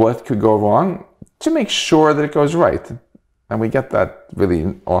 what could go wrong to make sure that it goes right. And we get that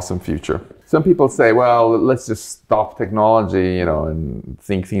really awesome future. Some people say, well, let's just stop technology, and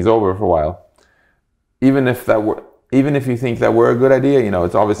think things over for a while. Even if you think that were a good idea,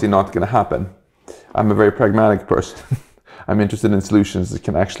 it's obviously not going to happen. I'm a very pragmatic person. I'm interested in solutions that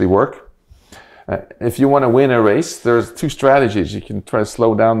can actually work. If you want to win a race, there's two strategies. You can try to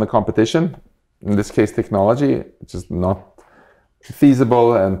slow down the competition. In this case, technology, which is not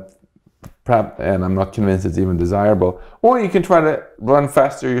feasible and I'm not convinced it's even desirable. Or you can try to run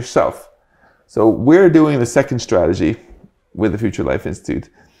faster yourself. So we're doing the second strategy with the Future Life Institute,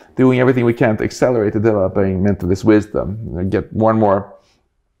 doing everything we can to accelerate the developing mentalist wisdom, and get more and more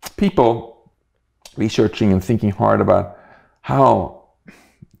people researching and thinking hard about how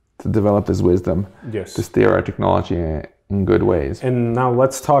to develop this wisdom, yes, to steer our technology in good ways. And now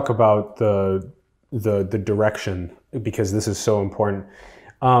let's talk about the direction, because this is so important.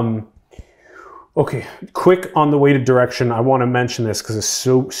 Okay, quick on the way to direction. I want to mention this because it's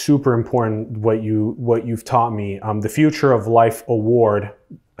so super important what you've taught me. The Future of Life Award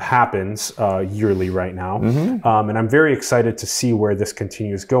happens yearly right now, and I'm very excited to see where this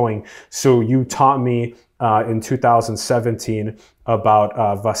continues going. So you taught me in 2017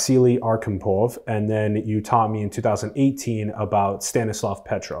 about Vasily Arkhipov, and then you taught me in 2018 about Stanislav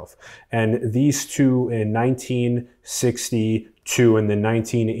Petrov. And these two in 1962 and then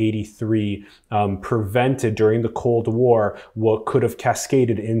 1983 prevented, during the Cold War, what could have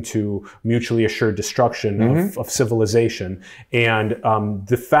cascaded into mutually assured destruction of civilization. And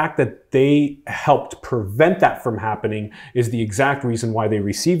the fact that they helped prevent that from happening is the exact reason why they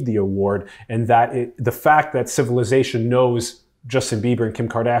received the award, and that the fact that civilization knows Justin Bieber and Kim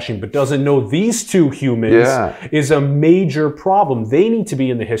Kardashian, but doesn't know these two humans, is a major problem. They need to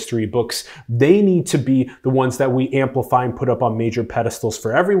be in the history books. They need to be the ones that we amplify and put up on major pedestals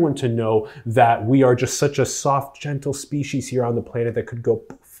for everyone to know that we are just such a soft, gentle species here on the planet that could go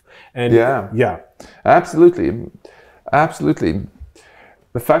poof. And yeah, absolutely.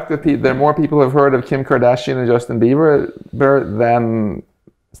 The fact that there are more people who have heard of Kim Kardashian and Justin Bieber than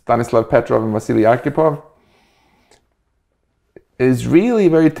Stanislav Petrov and Vasily Arkhipov is really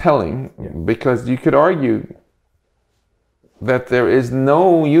very telling, because you could argue that there is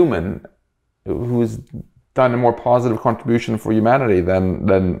no human who's done a more positive contribution for humanity than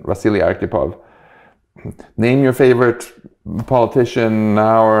Vasily Arkhipov. Name your favorite politician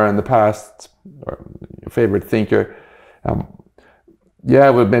now or in the past, or your favorite thinker.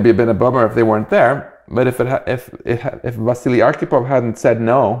 It would maybe have been a bummer if they weren't there, but if Vasily Arkhipov hadn't said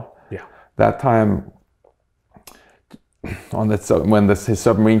no that time, when his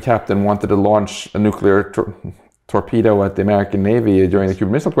submarine captain wanted to launch a nuclear torpedo at the American Navy during the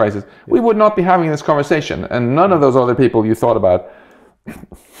Cuban Missile Crisis, we would not be having this conversation, and none of those other people you thought about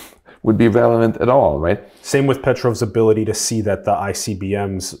would be relevant at all, right? Same with Petrov's ability to see that the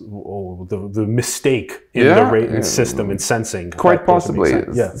ICBMs, the mistake in the rating system and sensing. Quite possibly.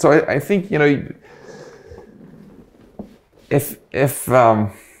 Yeah. So I think, if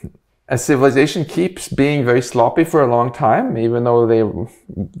a civilization keeps being very sloppy for a long time, even though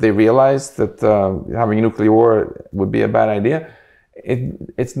they realize that having a nuclear war would be a bad idea,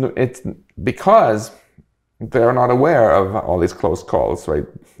 it's because they're not aware of all these close calls, right?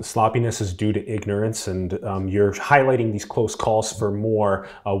 The sloppiness is due to ignorance, and you're highlighting these close calls for more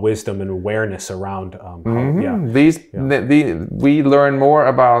wisdom and awareness around. We learn more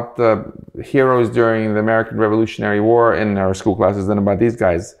about the heroes during the American Revolutionary War in our school classes than about these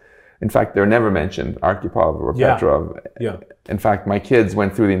guys. In fact, they're never mentioned, Arkhipov or Petrov. In fact, my kids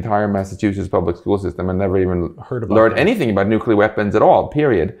went through the entire Massachusetts public school system and never even learned anything about nuclear weapons at all,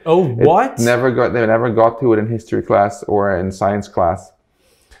 period. Oh, what? They never got to it in history class or in science class.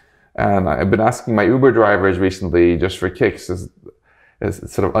 And I've been asking my Uber drivers recently, just for kicks, as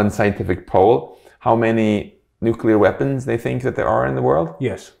sort of unscientific poll, how many nuclear weapons they think that there are in the world.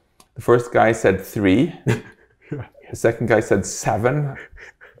 Yes. The first guy said 3. The second guy said 7.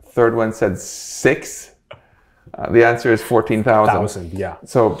 Third one said 6. The answer is 14,000. Yeah.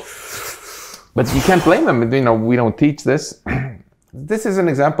 So, but you can't blame them. We don't teach this. This is an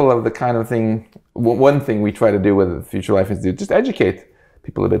example of the kind of thing. One thing we try to do with the Future Life Institute, just educate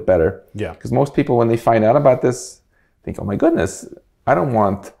people a bit better. Yeah. Because most people, when they find out about this, think, oh my goodness, I don't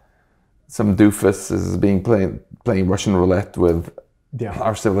want some doofus is playing Russian roulette with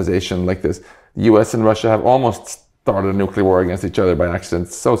our civilization like this. The US and Russia have almost started a nuclear war against each other by accident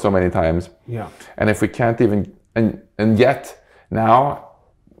so many times. Yeah. And if we can't even, and yet now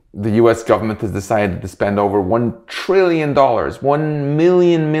the US government has decided to spend over $1 trillion, $1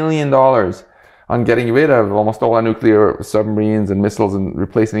 million on getting rid of almost all our nuclear submarines and missiles and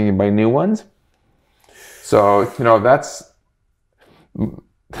replacing them by new ones. So, that's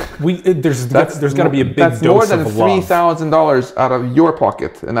there's got to be a big dose of love. That's more than $3,000 out of your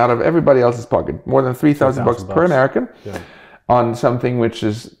pocket and out of everybody else's pocket. More than $3,000 per American on something which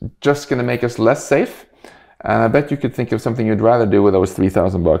is just going to make us less safe. And I bet you could think of something you'd rather do with those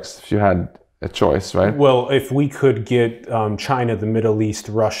 $3,000 if you had a choice, right? Well, if we could get China, the Middle East,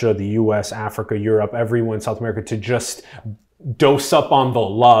 Russia, the US, Africa, Europe, everyone, South America, to just dose up on the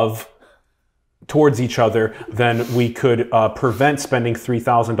love towards each other, then we could prevent spending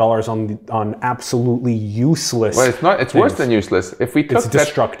 $3,000 on absolutely useless. Well, it's not. It's worse than useless. If we took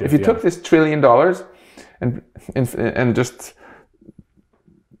destructive. If you took this $1 trillion and just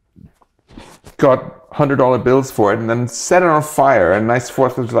got $100 bills for it and then set it on fire, a nice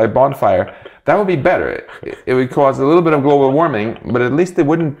 4th of July bonfire, that would be better. It would cause a little bit of global warming, but at least it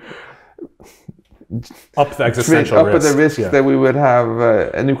wouldn't up the existential risk. The risk that we would have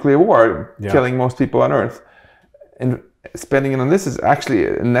a nuclear war killing most people on Earth. And spending it on this is actually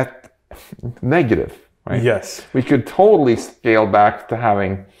a net negative, right? Yes. We could totally scale back to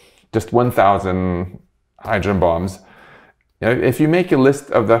having just 1,000 hydrogen bombs. If you make a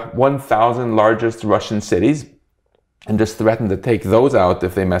list of the 1,000 largest Russian cities and just threaten to take those out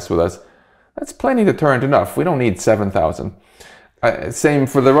if they mess with us, that's plenty deterrent enough. We don't need 7,000. Same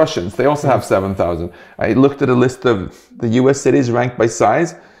for the Russians. They also have 7,000. I looked at a list of the US cities ranked by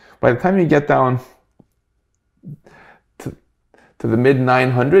size. By the time you get down to the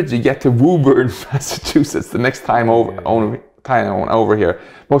mid-900s, you get to Woburn, Massachusetts, the next time over here.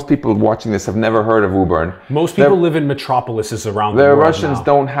 Most people watching this have never heard of Woburn. Most people live in metropolises around the world. The Russians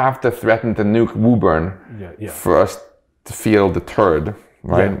don't have to threaten to nuke Woburn for us to feel deterred.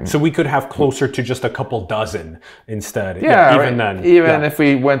 Right. Yeah. So we could have closer to just a couple dozen instead. Even then. Even if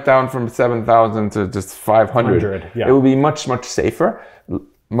we went down from 7,000 to just 500, it would be much safer.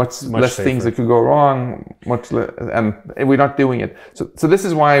 Much less safer. Things that could go wrong. And we're not doing it. So this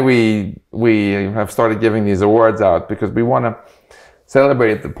is why we have started giving these awards out, because we want to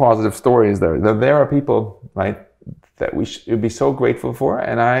celebrate the positive stories. There are people, right, that we should be so grateful for,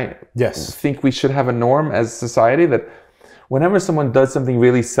 and I think we should have a norm as society that whenever someone does something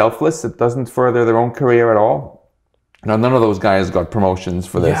really selfless that doesn't further their own career at all, now none of those guys got promotions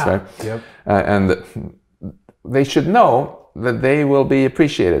for this, right? Yep. And they should know that they will be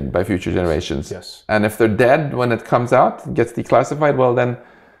appreciated by future generations. Yes. And if they're dead when it comes out, gets declassified, well then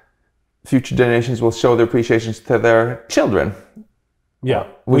future generations will show their appreciations to their children. Yeah.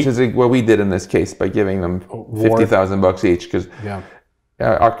 Which is what we did in this case by giving them $50,000 each, because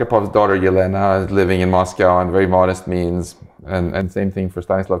Arkapov's daughter Yelena is living in Moscow on very modest means, and same thing for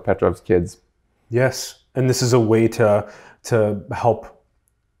Stanislav Petrov's kids. Yes, and this is a way to help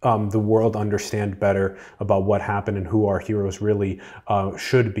the world understand better about what happened and who our heroes really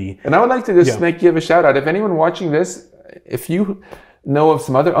should be. And I would like to just give a shout out. If anyone watching this, if you know of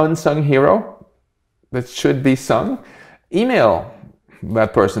some other unsung hero that should be sung, email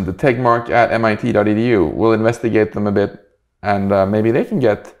that person to tegmark@mit.edu. We'll investigate them a bit. And maybe they can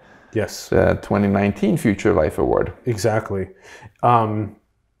get the 2019 Future Life Award. Exactly.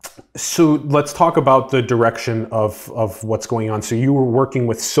 So let's talk about the direction of what's going on. So you were working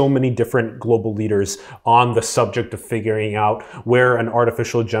with so many different global leaders on the subject of figuring out where an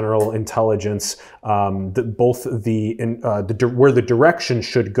artificial general intelligence, where the direction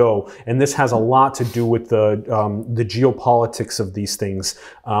should go. And this has a lot to do with the geopolitics of these things,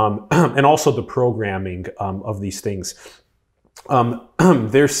 and also the programming of these things.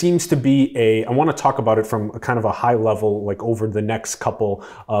 There seems to be I want to talk about it from a kind of a high level, like over the next couple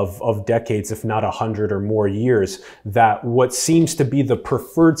of decades, if not 100 or more years, that what seems to be the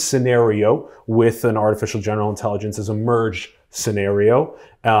preferred scenario with an artificial general intelligence is a merge scenario,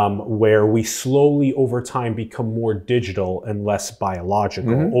 where we slowly over time become more digital and less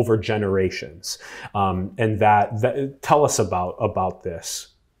biological over generations. And that tell us about this.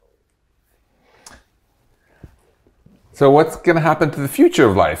 So what's going to happen to the future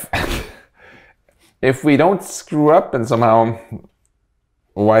of life? If we don't screw up and somehow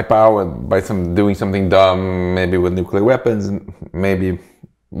wipe out by doing something dumb, maybe with nuclear weapons, maybe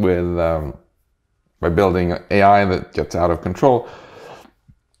with by building AI that gets out of control,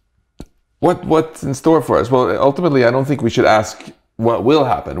 what's in store for us? Well, ultimately, I don't think we should ask what will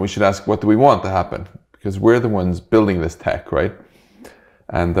happen. We should ask what do we want to happen, because we're the ones building this tech, right?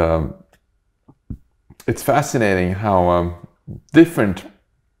 And it's fascinating how different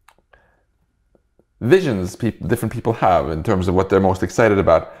visions different people have in terms of what they're most excited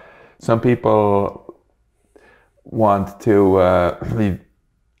about. Some people want to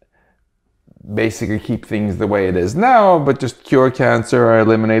basically keep things the way it is now, but just cure cancer,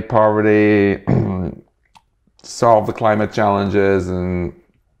 eliminate poverty, solve the climate challenges, and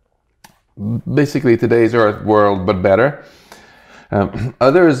basically today's Earth world, but better.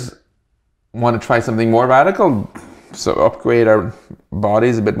 Others want to try something more radical, so upgrade our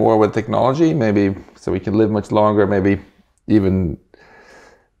bodies a bit more with technology, maybe so we can live much longer, maybe even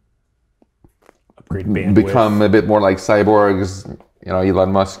become a bit more like cyborgs. You know,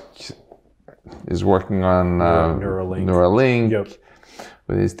 Elon Musk is working on Neuralink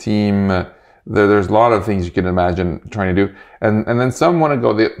with his team. There's a lot of things you can imagine trying to do. And then some want to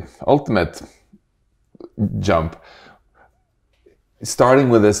go the ultimate jump, starting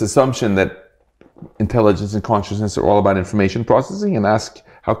with this assumption that intelligence and consciousness are all about information processing, and ask,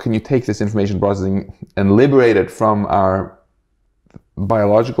 how can you take this information processing and liberate it from our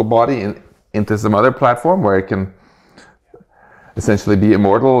biological body into some other platform where it can essentially be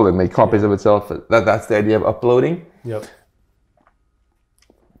immortal and make copies of itself? That's the idea of uploading. Yep.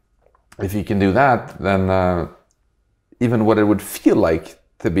 If you can do that, then even what it would feel like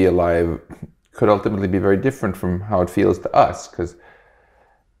to be alive could ultimately be very different from how it feels to us, because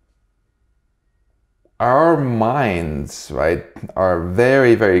our minds, right, are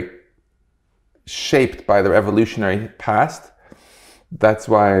very, very shaped by their evolutionary past. That's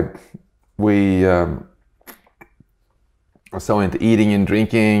why we are so into eating and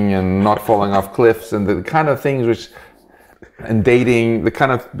drinking and not falling off cliffs and the kind of things which, and dating, the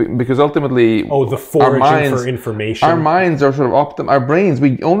kind of, because ultimately, the foraging for information. Our minds are sort of our brains,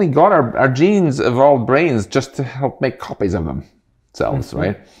 we only got our genes evolved brains just to help make copies of themselves,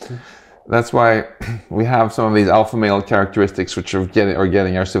 right? That's why we have some of these alpha male characteristics which are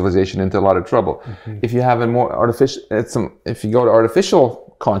getting our civilization into a lot of trouble. If you have a more artificial, if you go to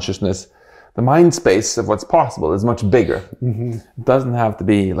artificial consciousness, the mind space of what's possible is much bigger. It doesn't have to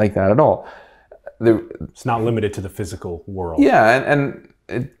be like that at all. It's not limited to the physical world. Yeah,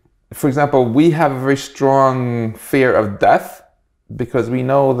 for example, we have a very strong fear of death because we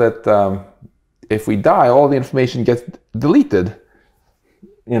know that if we die, all the information gets deleted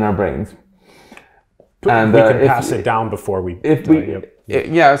in our brains. And we can pass it down before we die.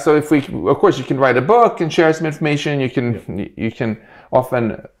 Yeah, so if we, of course, you can write a book and share some information. You can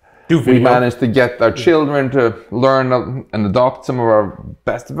often we manage to get our children to learn and adopt some of our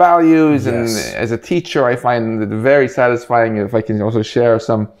best values. And as a teacher, I find it very satisfying if I can also share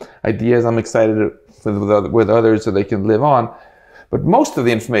some ideas I'm excited with others so they can live on. But most of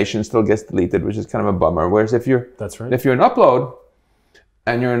the information still gets deleted, which is kind of a bummer. Whereas if you're if you're an upload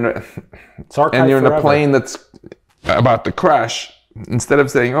and you're in a plane that's about to crash, instead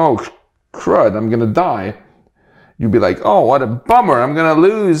of saying, "Oh, crud, I'm gonna die," you'd be like, "Oh, what a bummer! I'm gonna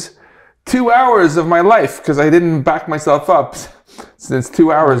lose 2 hours of my life because I didn't back myself up since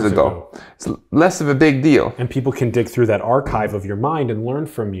 2 hours ago." It's less of a big deal. And people can dig through that archive of your mind and learn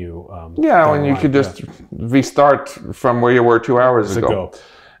from you. When you could just restart from where you were 2 hours ago.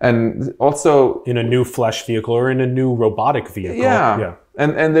 And also in a new flesh vehicle or in a new robotic vehicle. Yeah.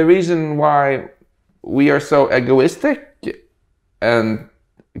 And the reason why we are so egoistic and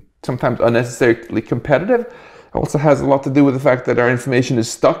sometimes unnecessarily competitive also has a lot to do with the fact that our information is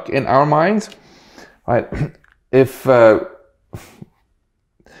stuck in our minds. Right? If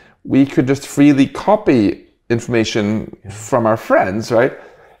we could just freely copy information from our friends, right?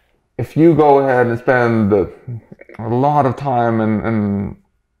 If you go ahead and spend a lot of time and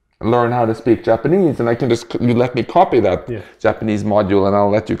learn how to speak Japanese, and I can just, you let me copy that Japanese module, and I'll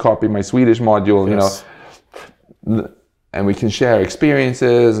let you copy my Swedish module, you know, and we can share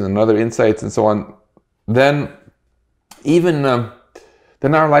experiences and other insights and so on. Then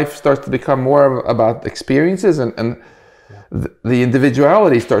then our life starts to become more about experiences, and the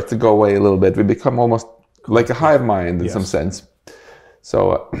individuality starts to go away a little bit. We become almost like a hive mind in some sense.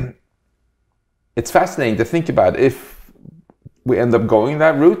 So it's fascinating to think about, if we end up going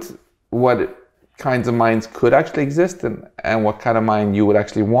that route, what kinds of minds could actually exist, and what kind of mind you would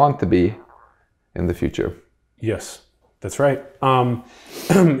actually want to be in the future. Yes, that's right.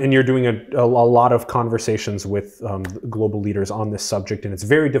 And you're doing a lot of conversations with global leaders on this subject, and it's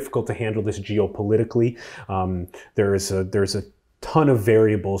very difficult to handle this geopolitically. There's a ton of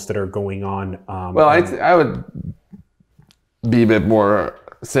variables that are going on. Well, I would be a bit more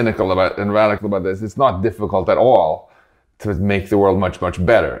cynical about and radical about this, it's not difficult at all to make the world much, much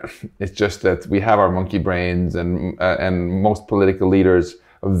better. It's just that we have our monkey brains, and most political leaders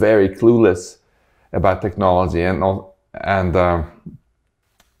are very clueless about technology, and are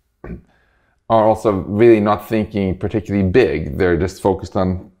also really not thinking particularly big. They're just focused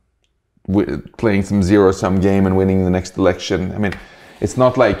on playing some zero-sum game and winning the next election. I mean, it's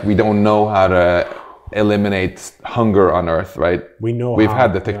not like we don't know how to eliminate hunger on Earth, right? We've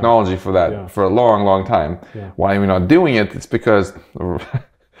had the technology for that for a long, long time. Why are we not doing it? It's because of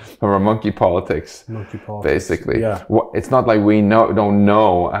our monkey politics. Basically. It's not like we don't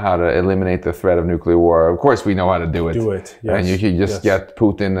know how to eliminate the threat of nuclear war. Of course we know how to do it. And you can just get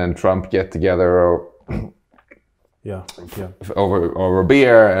Putin and Trump get together over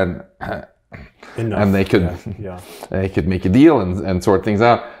beer, and they could make a deal and sort things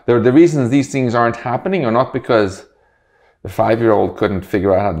out. The reasons these things aren't happening are not because the 5-year-old couldn't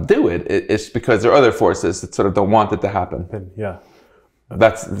figure out how to do it. It's because there are other forces that sort of don't want it to happen.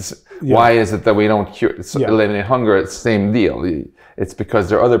 Why is it that we don't eliminate hunger? It's the same deal. It's because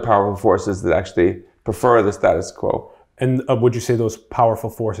there are other powerful forces that actually prefer the status quo. And would you say those powerful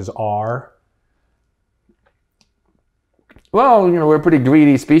forces are? Well, we're a pretty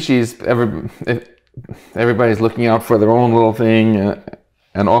greedy species. Everybody's looking out for their own little thing,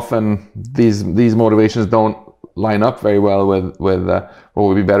 and often these motivations don't line up very well with what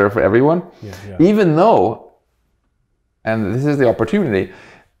would be better for everyone. Even though, and this is the opportunity,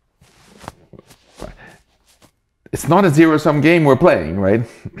 it's not a zero-sum game we're playing, right?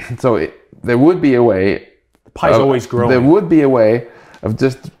 So there would be a way. The pie's always growing. There would be a way of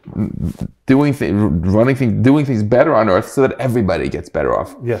just doing things better on Earth so that everybody gets better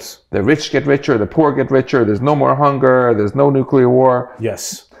off. The rich get richer, the poor get richer, there's no more hunger, there's no nuclear war.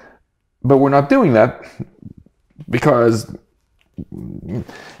 But we're not doing that because,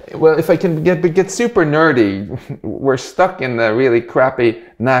 well, if I can get super nerdy, we're stuck in the really crappy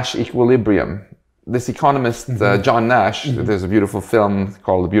Nash equilibrium. This economist, John Nash, there's a beautiful film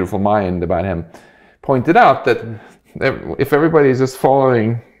called The Beautiful Mind about him, pointed out that if everybody is just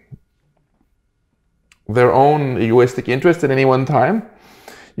following their own egoistic interest at any one time,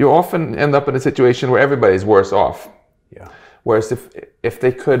 you often end up in a situation where everybody's worse off. Whereas if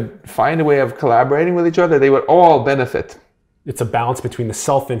they could find a way of collaborating with each other, they would all benefit. It's a balance between the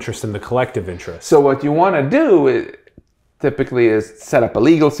self-interest and the collective interest. So what you want to do typically is set up a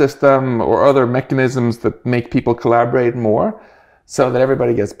legal system or other mechanisms that make people collaborate more, so that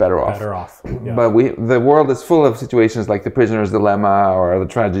everybody gets better off. But the world is full of situations like the prisoner's dilemma or the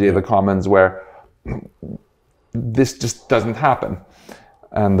tragedy of the commons, where this just doesn't happen.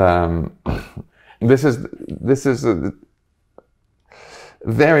 And this is a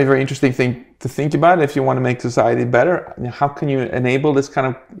very, very interesting thing to think about if you want to make society better. How can you enable this kind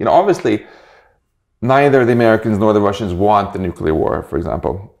of, obviously neither the Americans nor the Russians want the nuclear war, for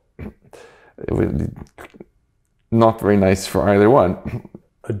example. It would not very nice for either one.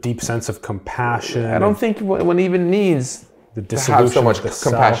 A deep sense of compassion. I don't think one even needs to have so much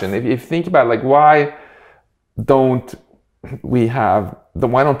compassion. If you think about why don't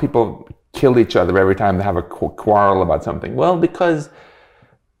people kill each other every time they have a quarrel about something? Well, because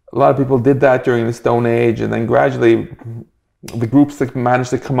a lot of people did that during the Stone Age, and then gradually the groups that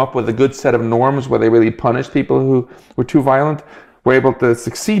managed to come up with a good set of norms where they really punished people who were too violent were able to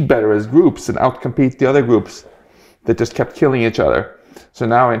succeed better as groups and outcompete the other groups that just kept killing each other. So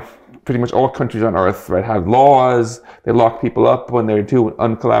now in pretty much all countries on Earth, right, have laws, they lock people up when they're too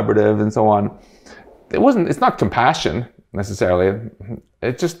uncollaborative and so on. It's not compassion necessarily,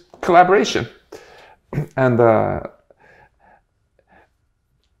 it's just collaboration. And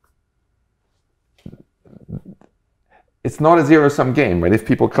it's not a zero-sum game, right? If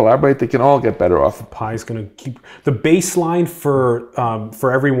people collaborate, they can all get better off. The pie's going to keep the baseline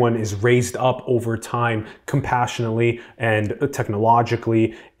for everyone is raised up over time, compassionately and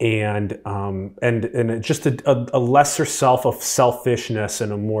technologically, and just a lesser self of selfishness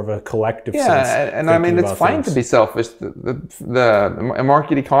and a more of a collective sense. Yeah, and I mean it's fine to be selfish. The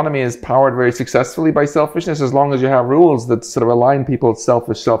market economy is powered very successfully by selfishness, as long as you have rules that sort of align people's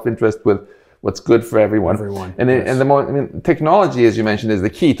selfish self-interest with what's good for everyone. And technology, as you mentioned, is the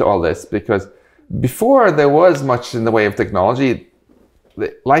key to all this, because before there was much in the way of technology,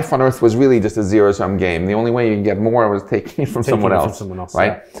 life on Earth was really just a zero-sum game. The only way you can get more was taking it from someone else,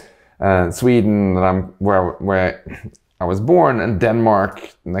 right? Sweden, where I was born, and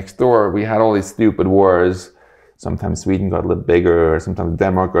Denmark next door, we had all these stupid wars. Sometimes Sweden got a little bigger, sometimes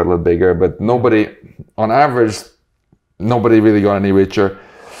Denmark got a little bigger, but on average, nobody really got any richer.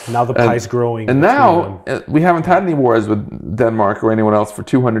 Now the pie's growing. And now we haven't had any wars with Denmark or anyone else for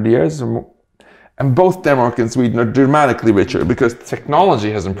 200 years. And both Denmark and Sweden are dramatically richer because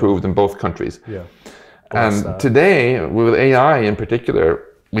technology has improved in both countries. Yeah. And today, with AI in particular,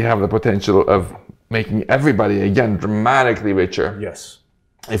 we have the potential of making everybody, again, dramatically richer. Yes.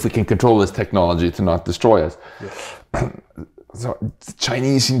 If we can control this technology to not destroy us. Yes. So the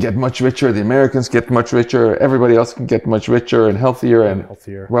Chinese can get much richer, the Americans get much richer, everybody else can get much richer and healthier and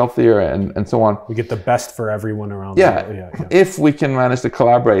wealthier and so on. We get the best for everyone around the world. Yeah. If we can manage to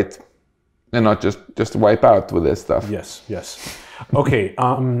collaborate and not just wipe out with this stuff. Yes, yes. Okay,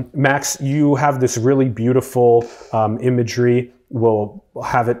 Max, you have this really beautiful imagery. We'll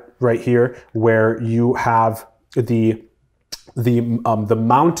have it right here where you have the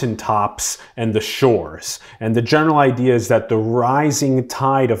mountaintops and the shores. And the general idea is that the rising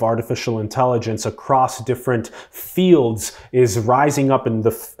tide of artificial intelligence across different fields is rising up in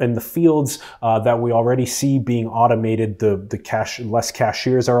the fields that we already see being automated. Less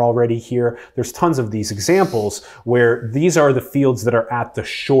cashiers are already here. There's tons of these examples where these are the fields that are at the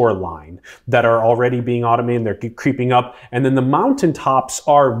shoreline that are already being automated. They're creeping up. And then the mountaintops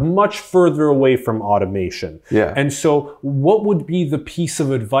are much further away from automation. Yeah. And so what would be the piece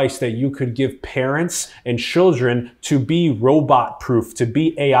of advice that you could give parents and children to be robot proof, to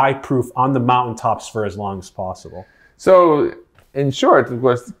be AI proof on the mountaintops for as long as possible? So in short, of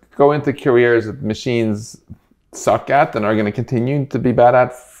course, go into careers that machines suck at and are going to continue to be bad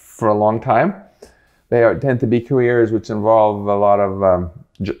at for a long time. They tend to be careers which involve a lot of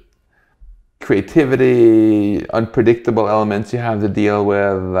creativity, unpredictable elements you have to deal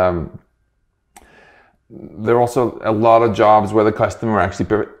with. There are also a lot of jobs where the customer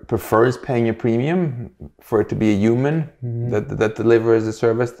actually prefers paying a premium for it to be a human that delivers the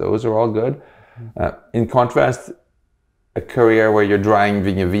service. Those are all good. In contrast, a career where you're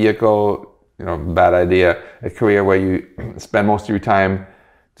driving a vehicle, bad idea. A career where you spend most of your time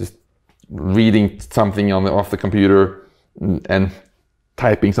just reading something off the computer and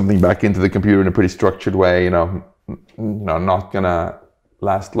typing something back into the computer in a pretty structured way, not gonna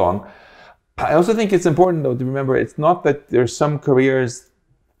last long. I also think it's important, though, to remember it's not that there's some careers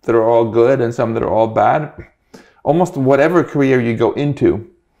that are all good and some that are all bad. Almost whatever career you go into,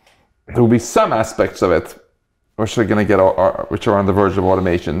 there will be some aspects of it which are going to which are on the verge of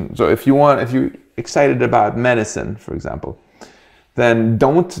automation. So if you're excited about medicine, for example, then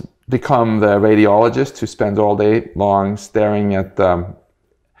don't become the radiologist who spends all day long staring at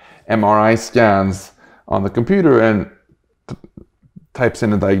MRI scans on the computer and types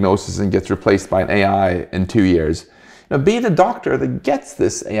in a diagnosis and gets replaced by an AI in 2 years. Be the doctor that gets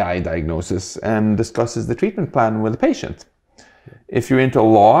this AI diagnosis and discusses the treatment plan with the patient. If you're into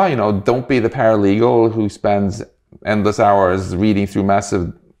law, don't be the paralegal who spends endless hours reading through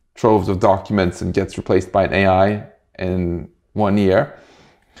massive troves of documents and gets replaced by an AI in 1 year.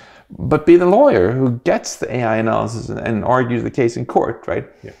 But be the lawyer who gets the AI analysis and argues the case in court, right?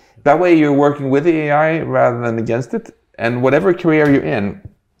 Yeah. That way you're working with the AI rather than against it. And whatever career you're in,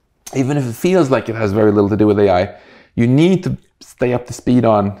 even if it feels like it has very little to do with AI, you need to stay up to speed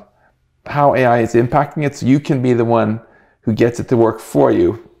on how AI is impacting it so you can be the one who gets it to work for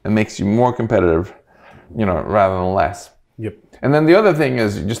you and makes you more competitive, rather than less. Yep. And then the other thing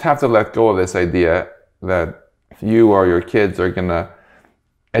is you just have to let go of this idea that you or your kids are going to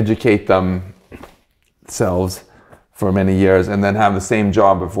educate themselves for many years and then have the same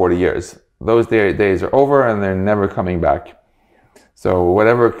job for 40 years. Those days are over and they're never coming back. So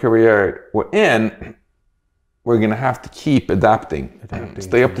whatever career we're in, we're going to have to keep adapting.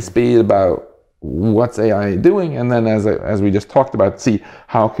 Stay up to speed about what's AI doing, and then as we just talked about, see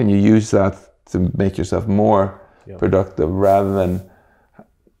how can you use that to make yourself more productive rather than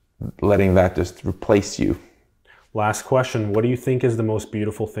letting that just replace you. Last question. What do you think is the most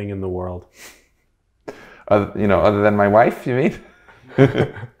beautiful thing in the world? Other than my wife, you mean?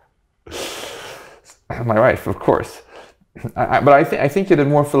 My wife, of course. But I think in a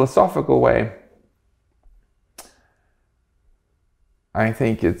more philosophical way, I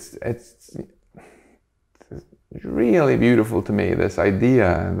think it's really beautiful to me, this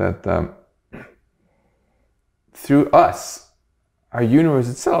idea that through us, our universe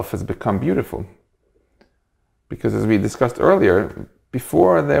itself has become beautiful. Because as we discussed earlier,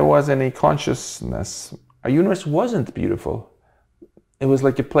 before there was any consciousness, our universe wasn't beautiful. It was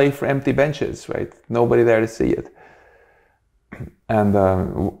like a play for empty benches, right? Nobody there to see it. And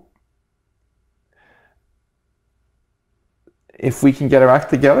if we can get our act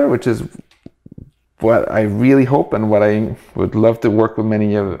together, which is what I really hope and what I would love to work with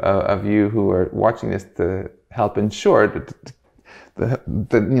many of you who are watching this to help ensure,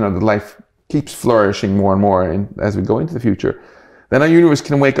 the life keeps flourishing more and more as we go into the future, then our universe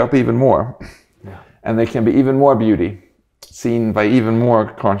can wake up even more. Yeah. And there can be even more beauty seen by even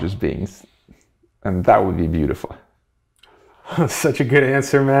more conscious beings. And that would be beautiful. Such a good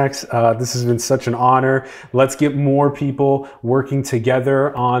answer, Max. This has been such an honor. Let's get more people working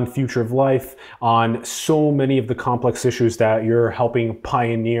together on future of life, on so many of the complex issues that you're helping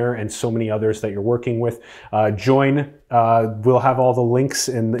pioneer and so many others that you're working with. Join. We'll have all the links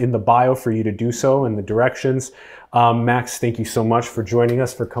in the bio for you to do so and the directions. Max, thank you so much for joining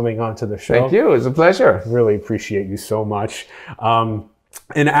us, for coming on to the show. Thank you. It was a pleasure. Really appreciate you so much. And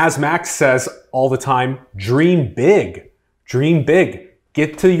as Max says all the time, dream big. Dream big.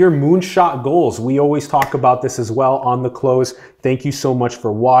 Get to your moonshot goals. We always talk about this as well on the close. Thank you so much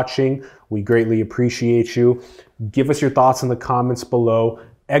for watching. We greatly appreciate you. Give us your thoughts in the comments below.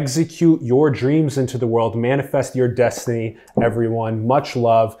 Execute your dreams into the world. Manifest your destiny, everyone. Much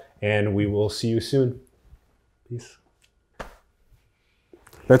love, and we will see you soon. Peace.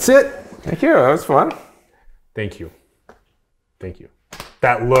 That's it. Thank you. That was fun. Thank you. Thank you.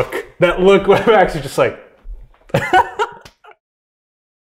 That look, I'm actually just like...